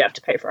at least you have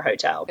to pay for a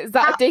hotel. Is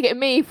that a dig at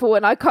me for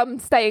when I come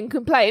stay and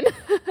complain?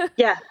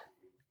 Yeah,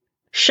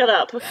 shut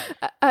up.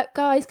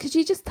 Guys, could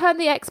you just turn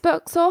the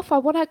Xbox off? I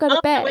want to go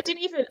to bed. No, I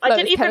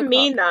didn't even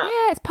mean that.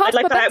 Yeah, it's part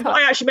of my bedtime.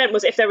 What I actually meant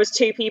was if there was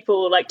 2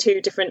 people, like 2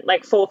 different,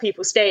 like 4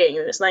 people staying,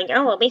 and it's like,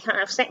 oh well, we can't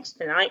have sex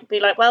tonight. Be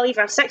like, well, either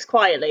have sex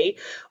quietly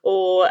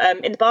or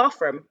in the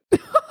bathroom.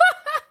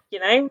 You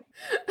know.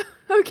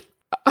 Okay.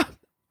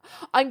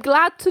 I'm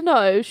glad to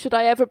know, should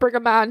I ever bring a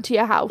man to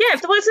your house? Yeah,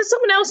 if there's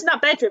someone else in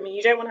that bedroom and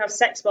you don't want to have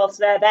sex whilst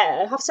they're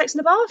there, have sex in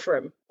the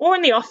bathroom or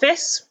in the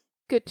office.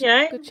 Good, you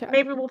know, good chat.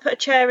 Maybe we'll put a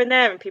chair in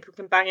there and people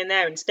can bang in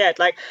there instead.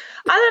 Like,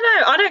 I don't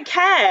know. I don't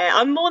care.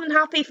 I'm more than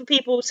happy for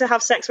people to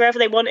have sex wherever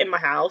they want in my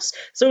house,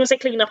 as long as they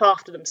clean up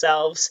after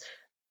themselves.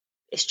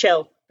 It's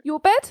chill. Your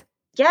bed?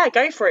 Yeah,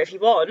 go for it if you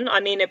want. I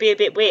mean, it'd be a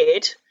bit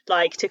weird,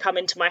 like, to come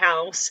into my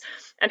house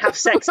and have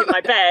sex in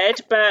my bed,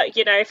 but,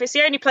 you know, if it's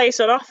the only place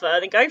on offer,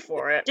 then go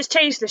for it. Just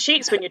change the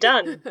sheets when you're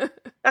done.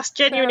 That's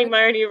genuinely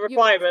my only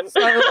requirement.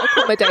 So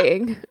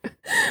accommodating.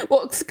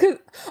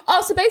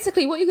 So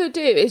basically what you're going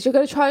to do is you're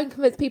going to try and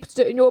convince people to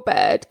do it in your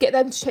bed, get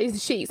them to change the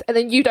sheets, and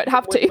then you don't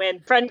have to.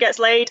 Win-win. Friend gets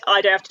laid, I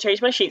don't have to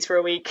change my sheets for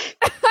a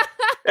week.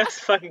 That's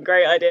a fucking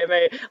great idea,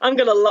 mate. I'm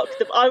going to lock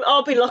them.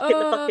 I'll be locking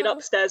the fucking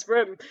upstairs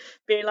room,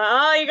 being like,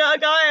 oh, you got a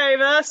guy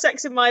over,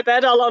 sex in my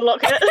bed, I'll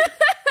unlock it.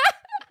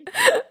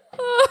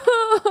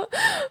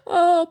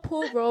 Oh,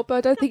 poor Rob.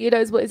 I don't think he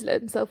knows what he's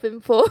let himself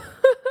in for.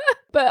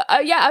 But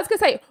yeah, I was going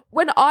to say,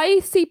 when I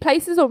see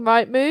places on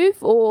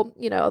Rightmove or,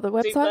 you know, other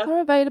websites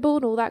are available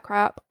and all that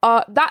crap,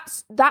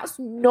 that's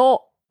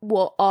not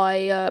what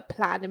I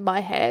plan in my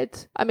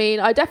head. I mean,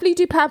 I definitely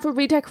do plan for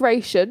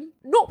redecoration,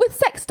 not with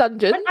sex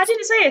dungeons. I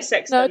didn't say a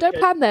sex dungeon. No, don't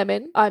plan them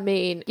in. I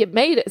mean, you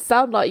made it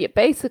sound like you're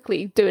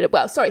basically doing it.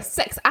 Well, sorry,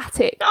 sex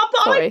attic.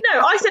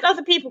 I said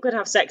other people could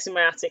have sex in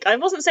my attic. I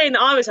wasn't saying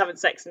that I was having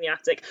sex in the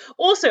attic.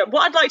 Also,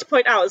 what I'd like to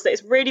point out is that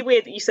it's really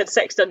weird that you said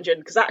sex dungeon,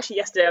 because actually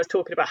yesterday I was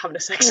talking about having a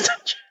sex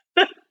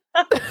dungeon.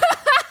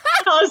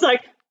 I was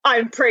like,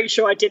 I'm pretty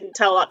sure I didn't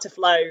tell that to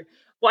Flo.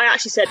 What I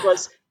actually said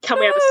was, can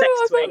we have a sex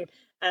swing?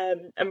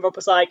 And Rob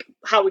was like,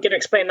 how are we going to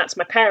explain that to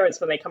my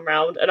parents when they come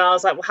round? And I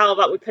was like, well, how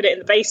about we put it in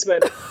the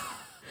basement?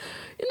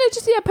 You know,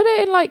 just put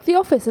it in like the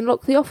office and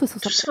lock the office or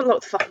something. Just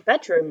lock the fucking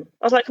bedroom.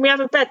 I was like, can we have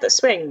a bed that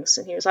swings?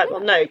 And he was like,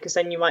 well, no, because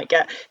then you might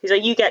get. He's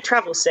like, you get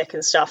travel sick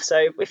and stuff.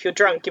 So if you're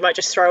drunk, you might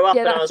just throw up.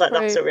 Yeah, and I was like,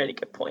 that's a really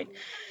good point.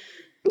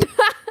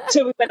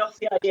 So we went off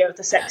the idea of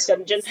the sex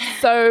dungeon.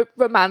 So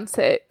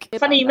romantic.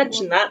 Funny you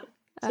mentioned that.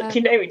 It's like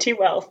you know me too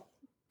well.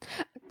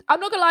 I'm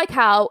not gonna like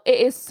how it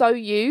is so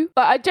you,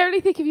 but I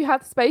generally think if you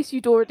had the space,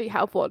 you'd already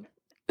have one.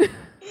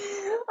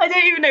 I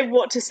don't even know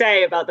what to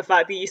say about the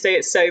fact that you say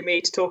it's so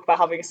me to talk about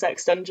having a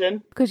sex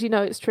dungeon. Because you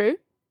know it's true.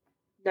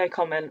 No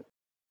comment.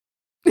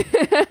 On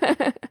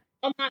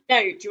that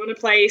note, do you want to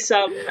play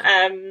some...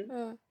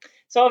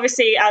 So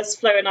obviously, as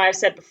Flo and I have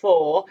said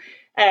before,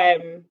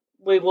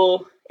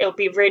 it'll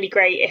be really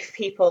great if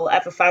people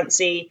ever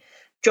fancy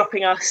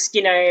dropping us,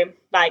 you know,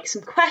 like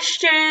some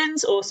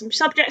questions or some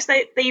subjects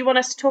that you want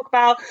us to talk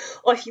about,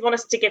 or if you want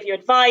us to give you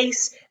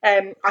advice.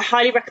 I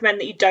highly recommend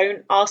that you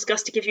don't ask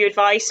us to give you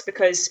advice,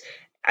 because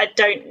I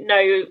don't know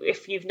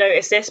if you've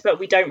noticed this, but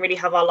we don't really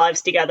have our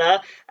lives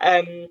together.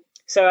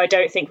 So I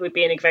don't think we'd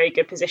be in a very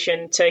good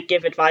position to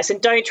give advice. And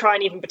don't try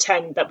and even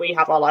pretend that we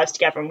have our lives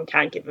together and we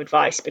can't give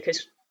advice,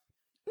 because...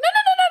 No.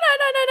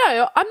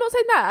 I'm not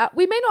saying that.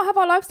 We may not have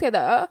our lives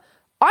together.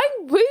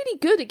 I'm really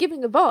good at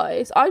giving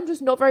advice. I'm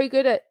just not very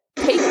good at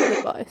taking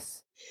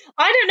advice.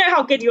 I don't know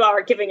how good you are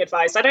at giving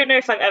advice. I don't know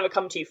if I've ever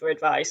come to you for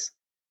advice.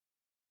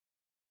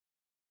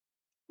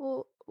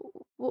 Well,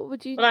 what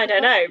would you... Well, I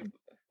don't know.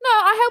 No,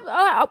 I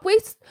helped.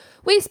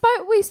 We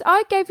spoke.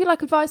 I gave you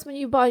like advice when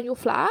you were buying your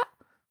flat.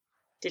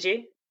 Did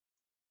you?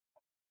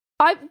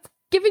 I've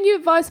given you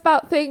advice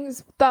about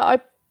things that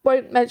I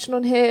won't mention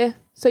on here,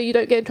 so you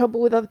don't get in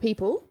trouble with other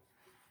people.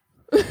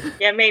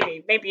 Yeah,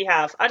 maybe you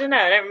have. I don't know.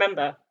 I don't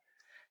remember.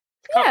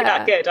 Can't be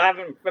that good. I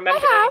haven't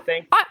remembered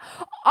anything.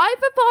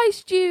 I've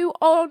advised you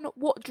on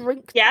what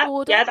drink to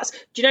order. Yeah.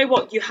 Do you know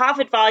what? You have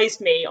advised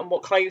me on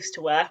what clothes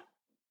to wear.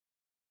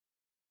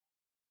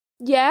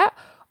 Yeah.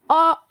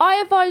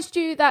 I advised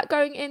you that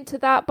going into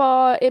that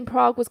bar in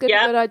Prague was going to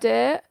be a good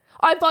idea.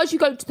 I advised you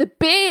going to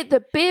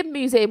the beer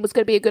museum was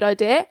going to be a good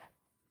idea.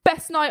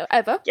 Best night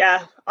ever.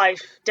 Yeah,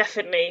 I've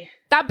definitely...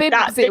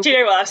 Museum. Do you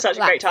know what? That's such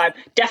a great time.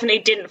 Definitely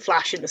didn't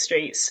flash in the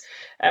streets.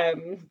 I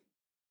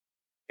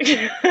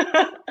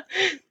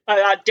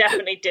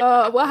definitely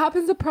didn't. What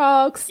happens in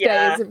Prague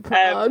stays in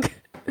Prague.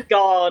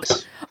 God.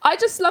 I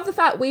just love the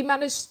fact we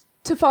managed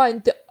to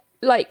find the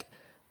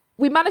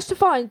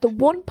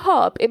one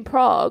pub in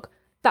Prague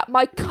that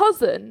my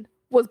cousin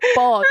was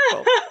barred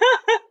from.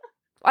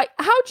 Like,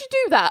 how'd you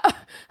do that?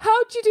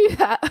 How'd you do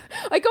that?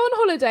 I go on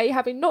holiday,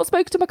 having not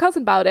spoken to my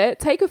cousin about it,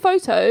 take a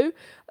photo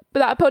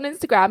that I put on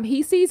Instagram,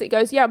 he sees it,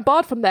 goes, yeah, I'm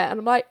barred from there. And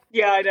I'm like,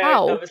 yeah, I know.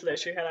 How? That was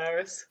literally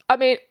hilarious. I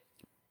mean,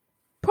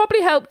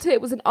 probably helped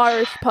it was an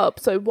Irish pub,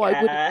 so why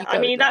wouldn't you go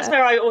there? That's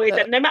where I always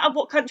end. No matter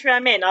what country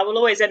I'm in, I will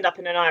always end up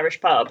in an Irish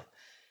pub.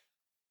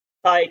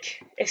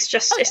 Like, it's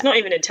just, it's not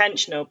even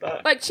intentional,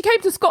 but... Like, she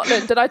came to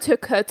Scotland and I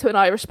took her to an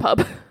Irish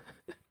pub.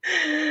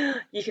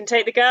 You can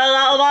take the girl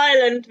out of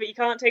Ireland, but you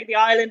can't take the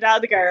island out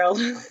of the girl.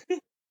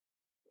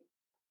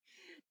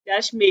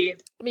 That's me.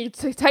 I mean,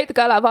 you take the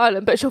girl out of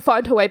Ireland, but she'll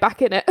find her way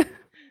back in it.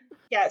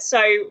 Yeah,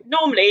 so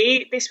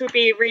normally this would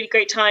be a really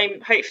great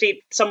time.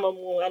 Hopefully someone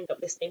will end up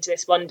listening to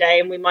this one day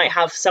and we might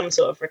have some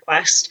sort of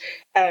request.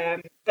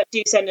 But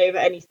do send over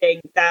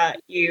anything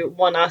that you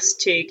want us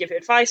to give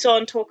advice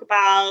on, talk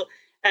about,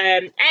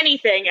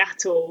 anything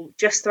at all.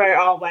 Just throw it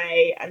our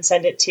way and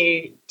send it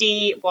to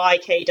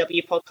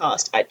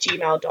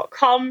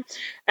dykwpodcast@gmail.com.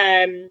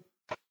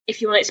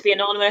 If you want it to be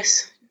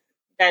anonymous,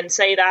 then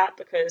say that,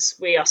 because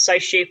we are so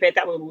stupid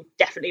that we will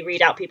definitely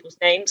read out people's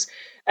names.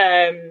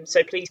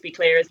 So please be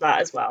clear as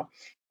that as well.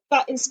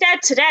 But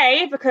instead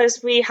today,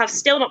 because we have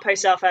still not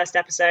posted our first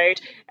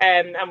episode,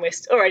 and we're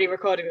already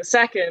recording the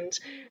second,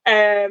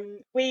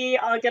 we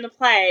are going to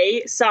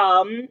play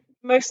some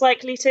Most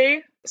Likely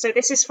To. So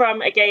this is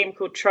from a game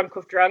called Trunk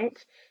of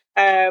Drunk,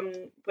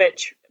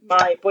 which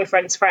my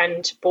boyfriend's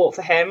friend bought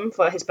for him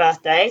for his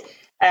birthday.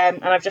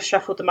 And I've just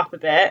shuffled them up a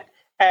bit.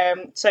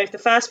 So the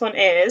first one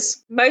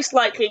is most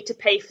likely to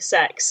pay for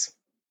sex.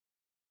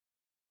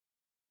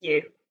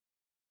 You.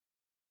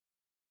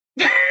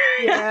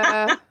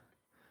 Yeah.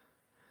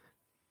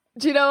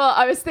 Do you know what?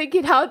 I was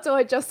thinking, how do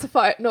I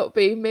justify it not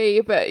being me?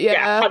 But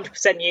yeah.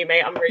 100% you,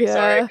 mate. I'm really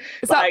sorry.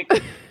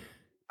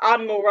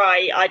 I'm all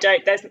right.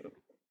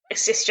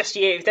 It's just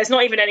you. There's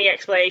not even any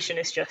explanation.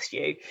 It's just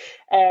you.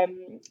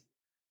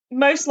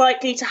 Most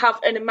likely to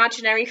have an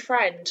imaginary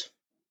friend.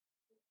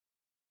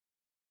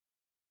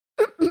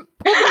 What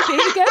was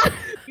it again?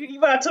 You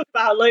want to talk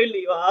about how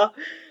lonely you are.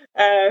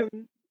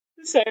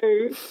 So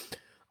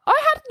I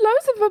had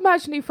loads of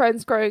imaginary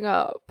friends growing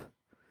up.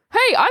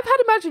 Hey, I've had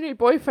imaginary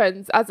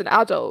boyfriends as an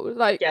adult.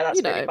 Like, yeah,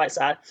 that's really quite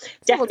sad.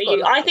 Definitely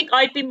you. I think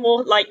I'd be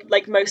more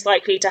like most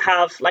likely to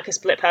have like a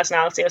split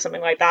personality or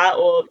something like that,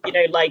 or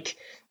like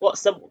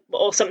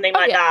something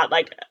like that.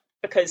 Like,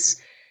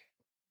 because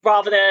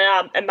rather than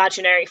an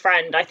imaginary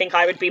friend, I think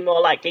I would be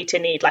more likely to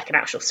need like an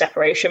actual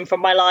separation from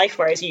my life,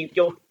 whereas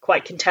you're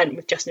quite content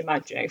with just an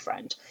imaginary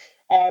friend.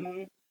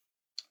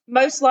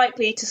 Most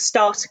likely to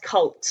start a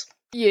cult.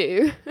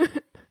 You.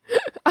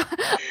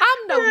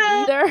 I'm no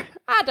leader.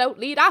 I don't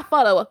lead. I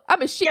follow.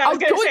 I'm a shit. Yeah, I was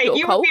going to say,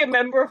 you would be a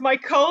member of my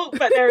cult,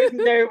 but there is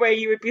no way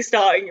you would be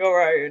starting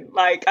your own.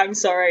 Like, I'm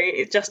sorry,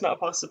 it's just not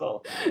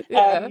possible.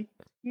 Yeah.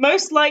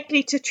 Most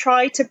likely to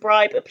try to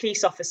bribe a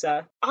police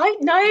officer. I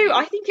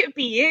think it would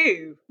be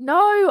you.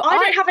 No, I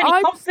don't have any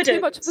confidence. Too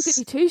much of a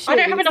goody two-shoes. I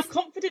don't have enough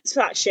confidence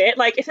for that shit.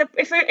 Like, if a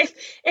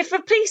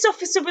police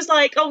officer was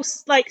like, oh,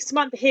 like,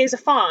 Samantha, here's a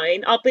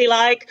fine, I'll be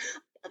like,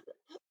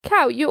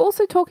 Cal, you're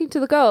also talking to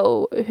the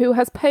girl who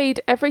has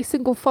paid every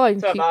single fine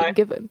she's been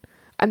given.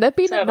 And they've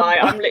been so am I.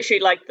 I'm literally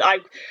like,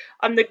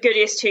 I'm the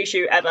goodiest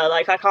two-shoe ever.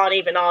 Like, I can't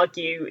even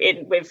argue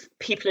with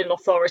people in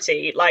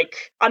authority.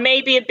 Like, I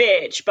may be a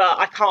bitch, but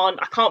I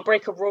can't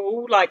break a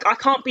rule. Like, I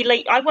can't be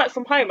late. I work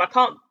from home. I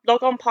can't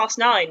log on past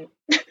 9.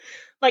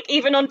 Like,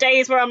 even on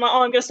days where I'm like,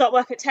 oh, I'm going to start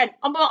work at 10.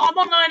 I'm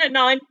online at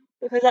 9.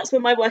 because that's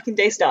when my working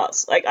day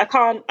starts. Like, I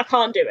can't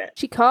do it.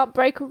 She can't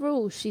break a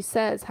rule, she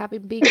says,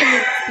 having been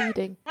caught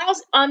speeding. That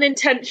was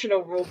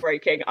unintentional rule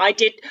breaking. I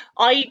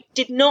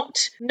did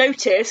not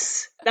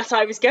notice that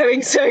I was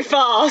going so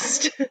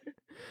fast.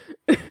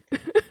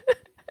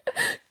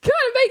 Kind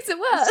of makes it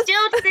worse.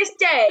 Still to this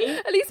day.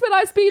 At least when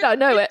I speed, I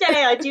know it.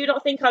 Today, I do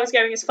not think I was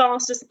going as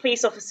fast as the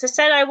police officer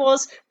said I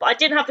was, but I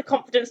didn't have the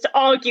confidence to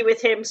argue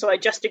with him, so I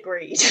just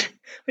agreed.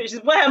 Which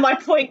is where my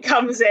point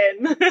comes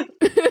in.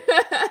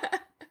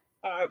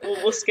 Alright,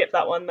 we'll skip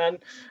that one then.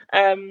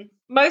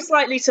 Most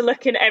likely to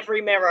look in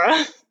every mirror.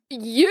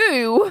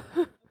 You?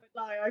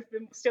 I've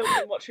still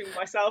been watching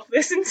myself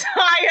this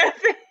entire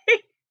thing.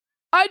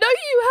 I know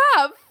you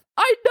have.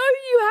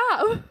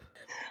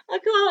 I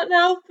can't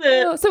help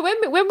it. So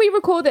when we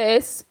record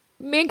this,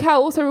 me and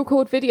Cal also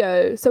record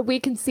video, so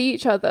we can see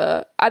each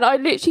other, and I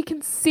literally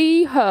can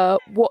see her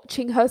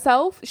watching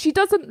herself. She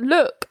doesn't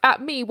look at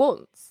me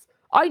once.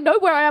 I know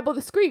where I am on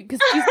the screen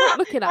because she's not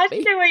looking at me. How do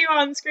you know where you are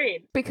on the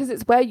screen? Because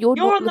it's where you're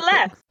not on the looking.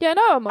 left. Yeah,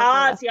 no, I'm on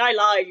the left. See, I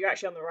lied. You're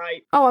actually on the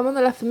right. Oh, I'm on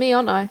the left for me,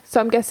 aren't I? So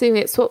I'm guessing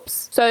it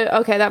swaps. So,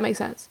 okay, that makes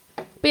sense.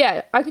 But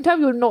yeah, I can tell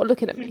you're not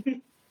looking at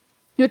me.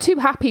 You're too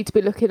happy to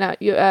be looking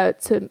at you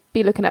to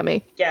be looking at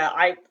me. Yeah,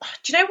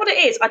 do you know what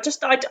it is?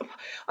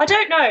 I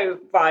don't know,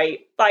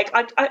 right? Like,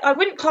 I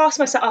wouldn't class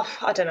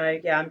myself. I don't know.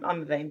 Yeah,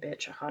 I'm a vain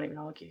bitch. I can't even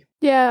argue.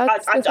 Yeah,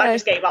 I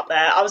just gave up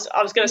there. I was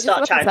going to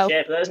start chatting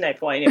shit, but there was no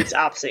point. It was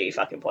absolutely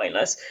fucking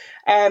pointless.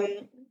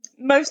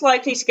 Most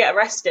likely to get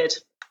arrested.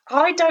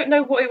 I don't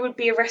know what it would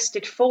be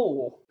arrested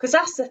for, because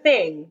that's the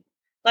thing.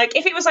 Like,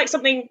 if it was like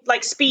something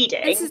like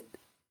speeding.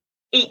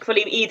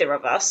 Equally either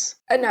of us.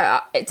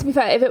 No, to be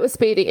fair, if it was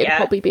speeding, it'd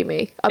probably be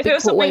me. If it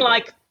was something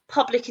like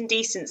public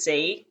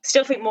indecency,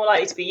 still think more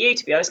likely to be you,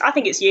 to be honest. I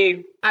think it's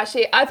you.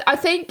 Actually, I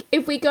think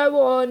if we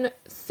go on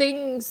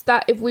things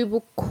that if we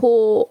were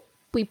caught,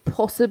 we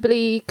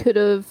possibly could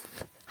have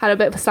had a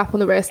bit of a slap on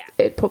the wrist,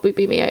 it'd probably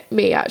be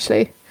me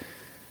actually.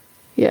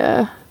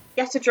 Yeah.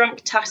 Get a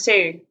drunk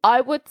tattoo.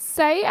 I would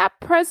say at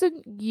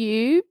present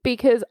you,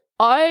 because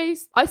I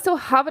still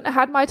haven't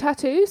had my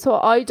tattoo, so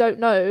I don't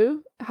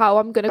know how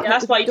I'm going to... Yeah,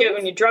 that's why you do it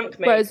when you're drunk,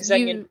 mate, because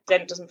then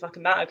it doesn't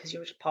fucking matter because you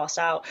would just pass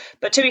out.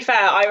 But to be fair,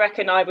 I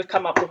reckon I would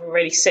come up with a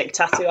really sick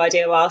tattoo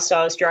idea whilst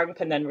I was drunk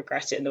and then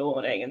regret it in the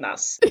morning, and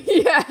that's...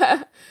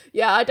 Yeah,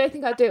 I don't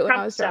think I'd do it when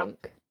I was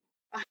drunk.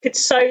 I could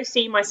so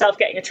see myself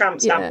getting a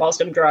tramp stamp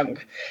whilst I'm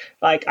drunk.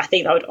 Like, I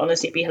think that would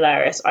honestly be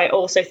hilarious. I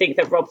also think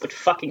that Rob would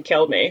fucking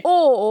kill me.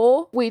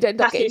 Or we'd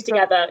end up tattoos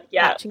together.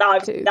 Yeah,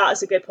 that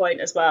is a good point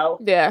as well.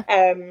 Yeah.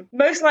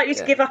 Most likely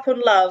to give up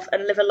on love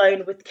and live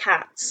alone with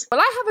cats. Well,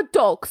 I have a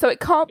dog, so it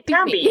can't be me.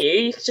 It can be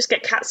you. You could just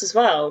get cats as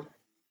well.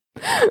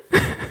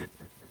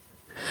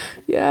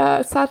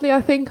 Yeah, sadly, I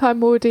think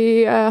I'm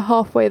already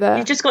halfway there.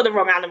 You've just got the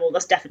wrong animal.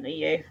 That's definitely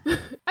you.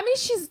 I mean,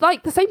 she's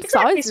like the same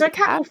size as so a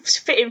cat will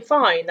fit in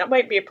fine. That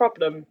won't be a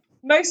problem.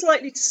 Most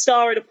likely to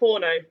star in a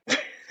porno.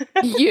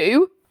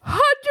 You? 100%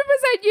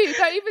 you.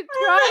 Don't even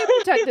try and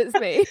pretend it's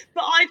me.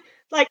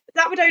 But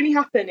that would only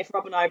happen if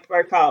Rob and I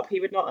broke up. He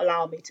would not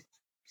allow me to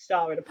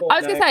star in a porno. I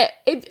was going to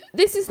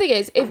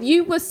say, if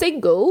you were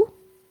single,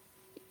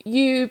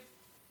 you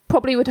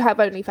probably would have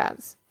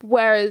OnlyFans.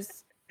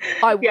 Whereas...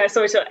 Yeah,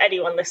 sorry to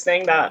anyone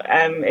listening that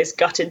is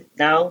gutted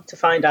now to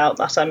find out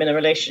that I'm in a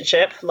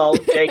relationship. Lol,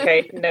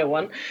 JK, no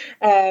one.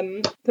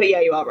 But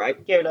yeah, you are right.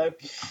 YOLO.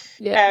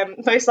 Yeah.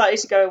 Most likely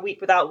to go a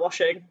week without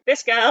washing.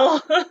 This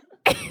girl.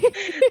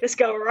 This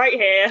girl right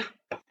here.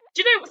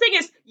 Do you know, the thing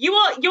is,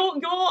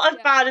 you're as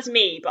bad as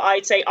me, but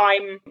I'd say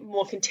I'm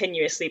more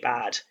continuously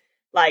bad.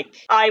 Like,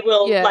 I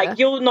will,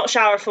 you'll not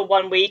shower for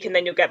 1 week and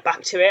then you'll get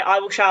back to it. I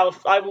will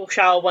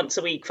shower once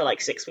a week for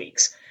like 6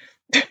 weeks.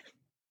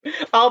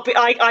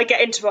 I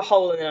get into a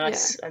hole and then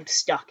I'm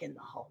stuck in the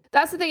hole.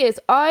 That's the thing is,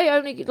 I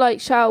only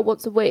shower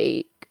once a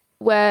week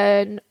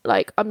when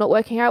I'm not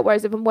working out.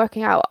 Whereas if I'm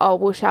working out, I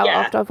will shower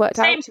after I've worked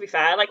out. Same, to be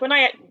fair. Like when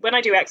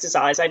I do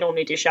exercise, I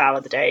normally do shower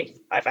the day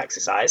I've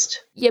exercised.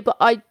 Yeah, but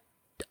I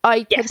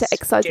tend to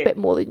exercise a bit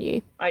more than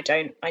you. I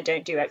don't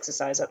do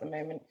exercise at the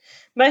moment.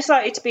 Most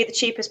likely to be the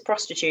cheapest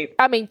prostitute.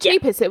 I mean,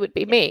 cheapest it would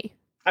be me.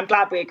 I'm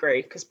glad we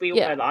agree because we all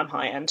know that I'm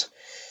high end.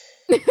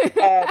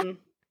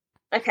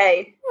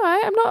 Okay.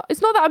 Right,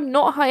 it's not that I'm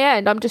not high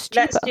end, I'm just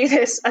cheaper. Let's do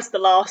this as the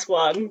last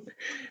one.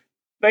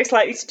 Most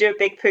likely to do a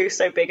big poo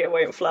so big it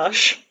won't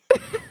flush.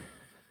 Can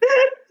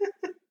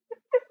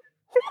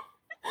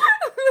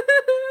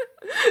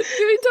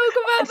we talk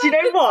about that? Do you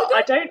know what?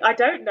 I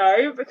don't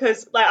know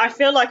because I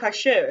feel like I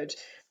should,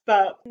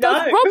 but no.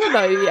 Does Rob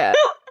know yet?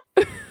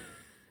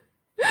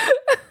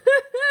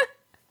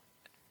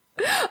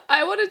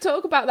 I want to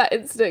talk about that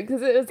incident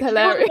because it was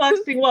hilarious.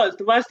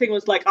 The worst thing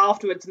was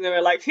afterwards, and they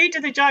were like, "Who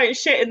did the giant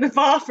shit in the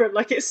bathroom?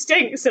 Like it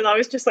stinks." And I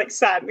was just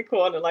sat in the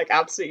corner,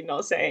 absolutely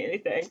not saying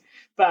anything.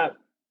 But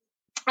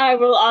I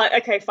will.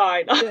 Okay,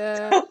 fine.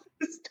 Yeah.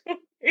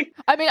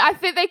 I mean, I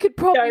think they could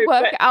probably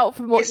work it out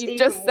from what you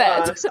just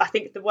said. I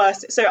think the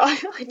worst. So I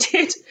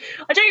did.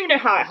 I don't even know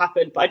how it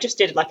happened, but I just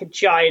did a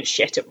giant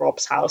shit at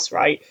Rob's house,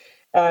 right?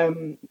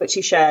 Which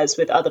he shares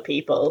with other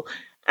people.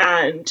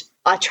 and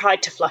I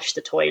tried to flush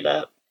the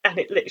toilet, and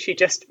it literally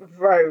just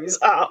rose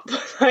up.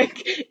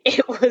 Like,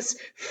 it was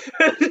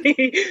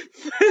fully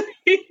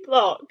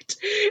blocked.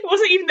 It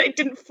wasn't even that it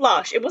didn't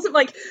flush. It wasn't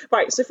like,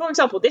 right, so for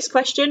example, this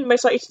question,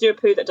 most likely to do a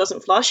poo that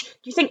doesn't flush, do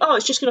you think, oh,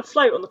 it's just going to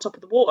float on the top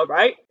of the water,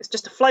 right? It's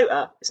just a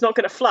floater. It's not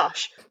going to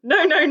flush. No.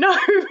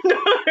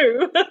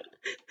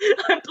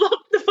 I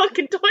blocked the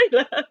fucking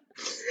toilet.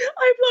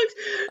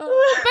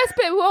 The best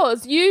bit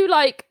was you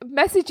like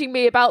messaging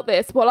me about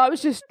this while I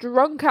was just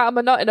drunk out of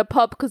my nut in a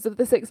pub because of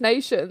the Six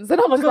Nations, and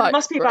I was like,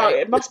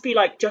 it must be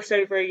like just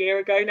over a year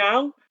ago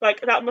now.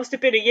 Like, that must have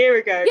been a year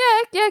ago.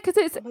 Yeah, because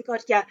it's, oh my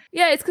God, yeah,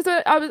 it's because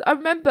I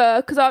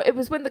remember, because it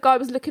was when the guy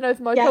was looking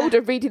over my shoulder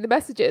reading the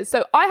messages.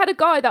 So I had a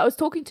guy that I was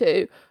talking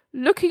to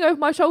looking over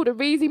my shoulder,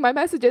 reading my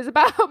messages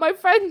about how my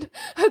friend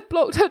had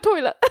blocked her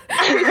toilet.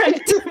 And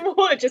the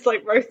water just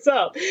like rose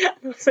up. And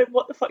I was like,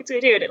 what the fuck do I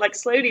do? And it like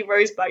slowly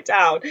rose back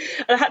down.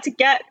 And I had to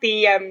get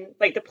the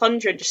the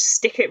plunger and just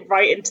stick it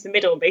right into the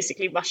middle and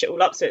basically mash it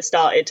all up so it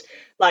started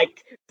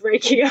like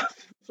breaking up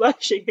and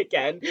flushing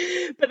again.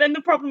 But then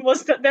the problem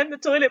was that then the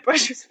toilet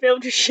brush was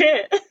filled with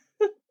shit.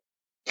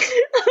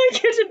 I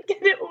couldn't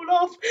get it all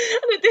off.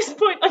 And at this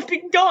point I've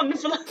been gone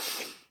for like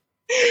 20-25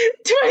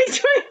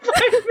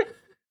 minutes.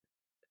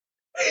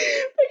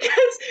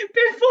 Because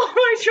before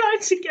I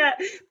tried to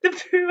get the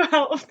poo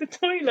out of the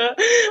toilet,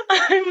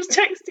 I was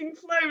texting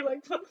Flo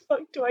like, what the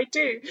fuck do I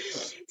do?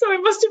 So I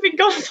must have been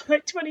gone for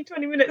like 20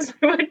 minutes.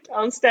 I went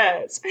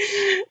downstairs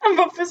and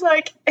Rob was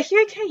like, are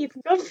you okay? You've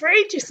been gone for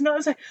ages. And I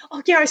was like,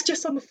 oh yeah, I was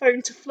just on the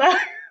phone to Flo. And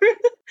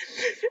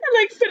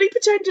like fully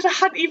pretended I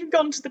hadn't even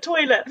gone to the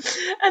toilet.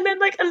 And then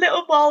like a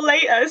little while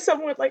later,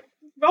 someone like,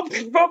 Rob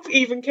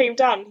even came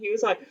down. He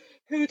was like,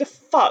 who the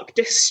fuck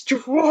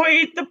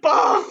destroyed the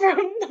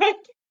bathroom? Like,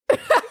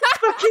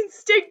 fucking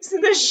stinks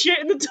and there's shit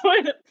in the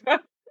toilet, bro.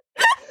 And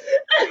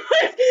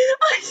like,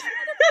 he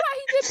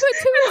did put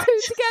two and two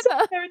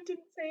together. And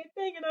didn't say a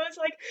thing, and I was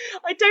like,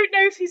 I don't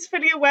know if he's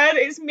fully aware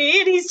that it's me,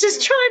 and he's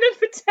just trying to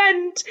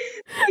pretend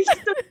he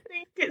doesn't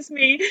think it's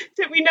me,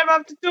 so we never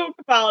have to talk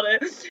about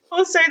it.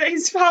 Also, that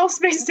his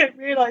housemates don't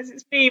realise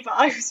it's me, but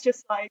I was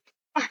just like,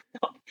 I'm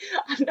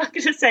not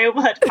going to say a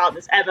word about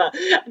this ever.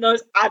 And I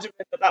was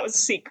adamant that was a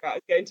secret I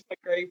was going to my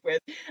grave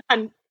with.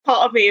 And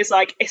part of me is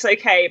like, it's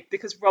okay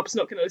because Rob's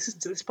not going to listen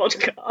to this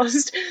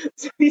podcast,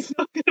 so he's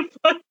not going to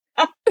find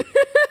out.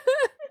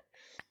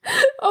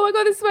 Oh my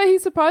God, this is where he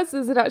surprises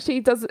us and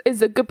actually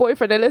is a good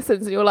boyfriend and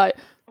listens, and you're like,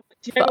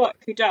 do you know what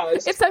he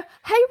does? If so,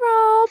 hey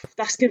Rob.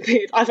 That's going to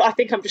be, I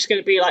think I'm just going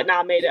to be like,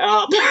 nah, I made it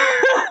up.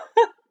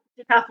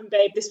 Didn't happen,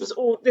 babe. This was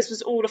all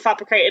a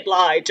fabricated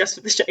lie just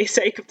for the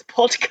sake of the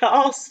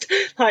podcast.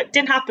 Like,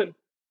 didn't happen.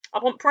 I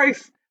want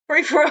proof for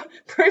it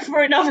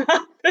never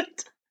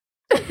happened.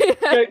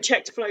 Don't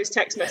check Flo's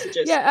text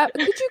messages. Yeah,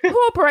 could you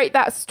corroborate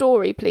that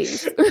story,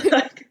 please?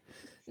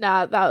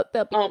 Nah, that'll be.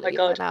 Oh my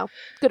God! Now,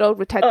 good old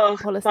retention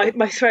policy.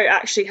 My throat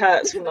actually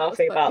hurts from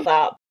laughing about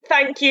that.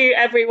 Thank you,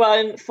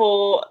 everyone,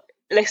 for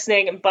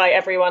listening, and by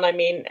everyone I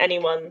mean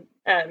anyone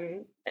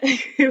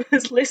who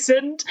has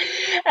listened.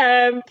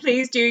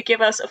 Please do give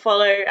us a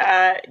follow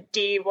at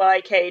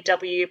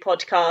DYKW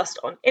podcast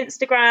on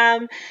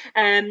Instagram,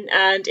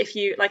 and if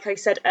you, like I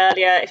said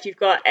earlier, if you've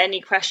got any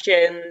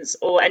questions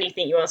or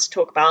anything you want us to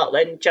talk about,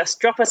 then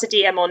just drop us a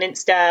DM on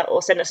Insta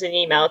or send us an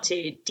email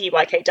to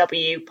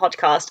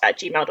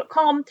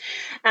dykwpodcast@gmail.com,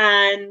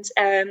 and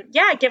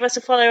give us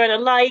a follow and a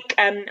like.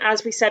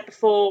 As we said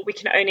before, we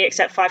can only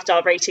accept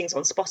 5-star ratings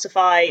on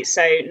Spotify,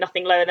 so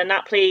nothing lower than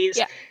that, please.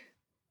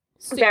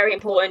 Very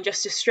important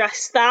just to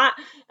stress that.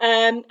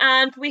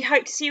 And we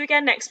hope to see you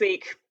again next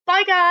week.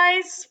 Bye,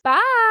 guys.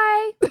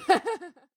 Bye.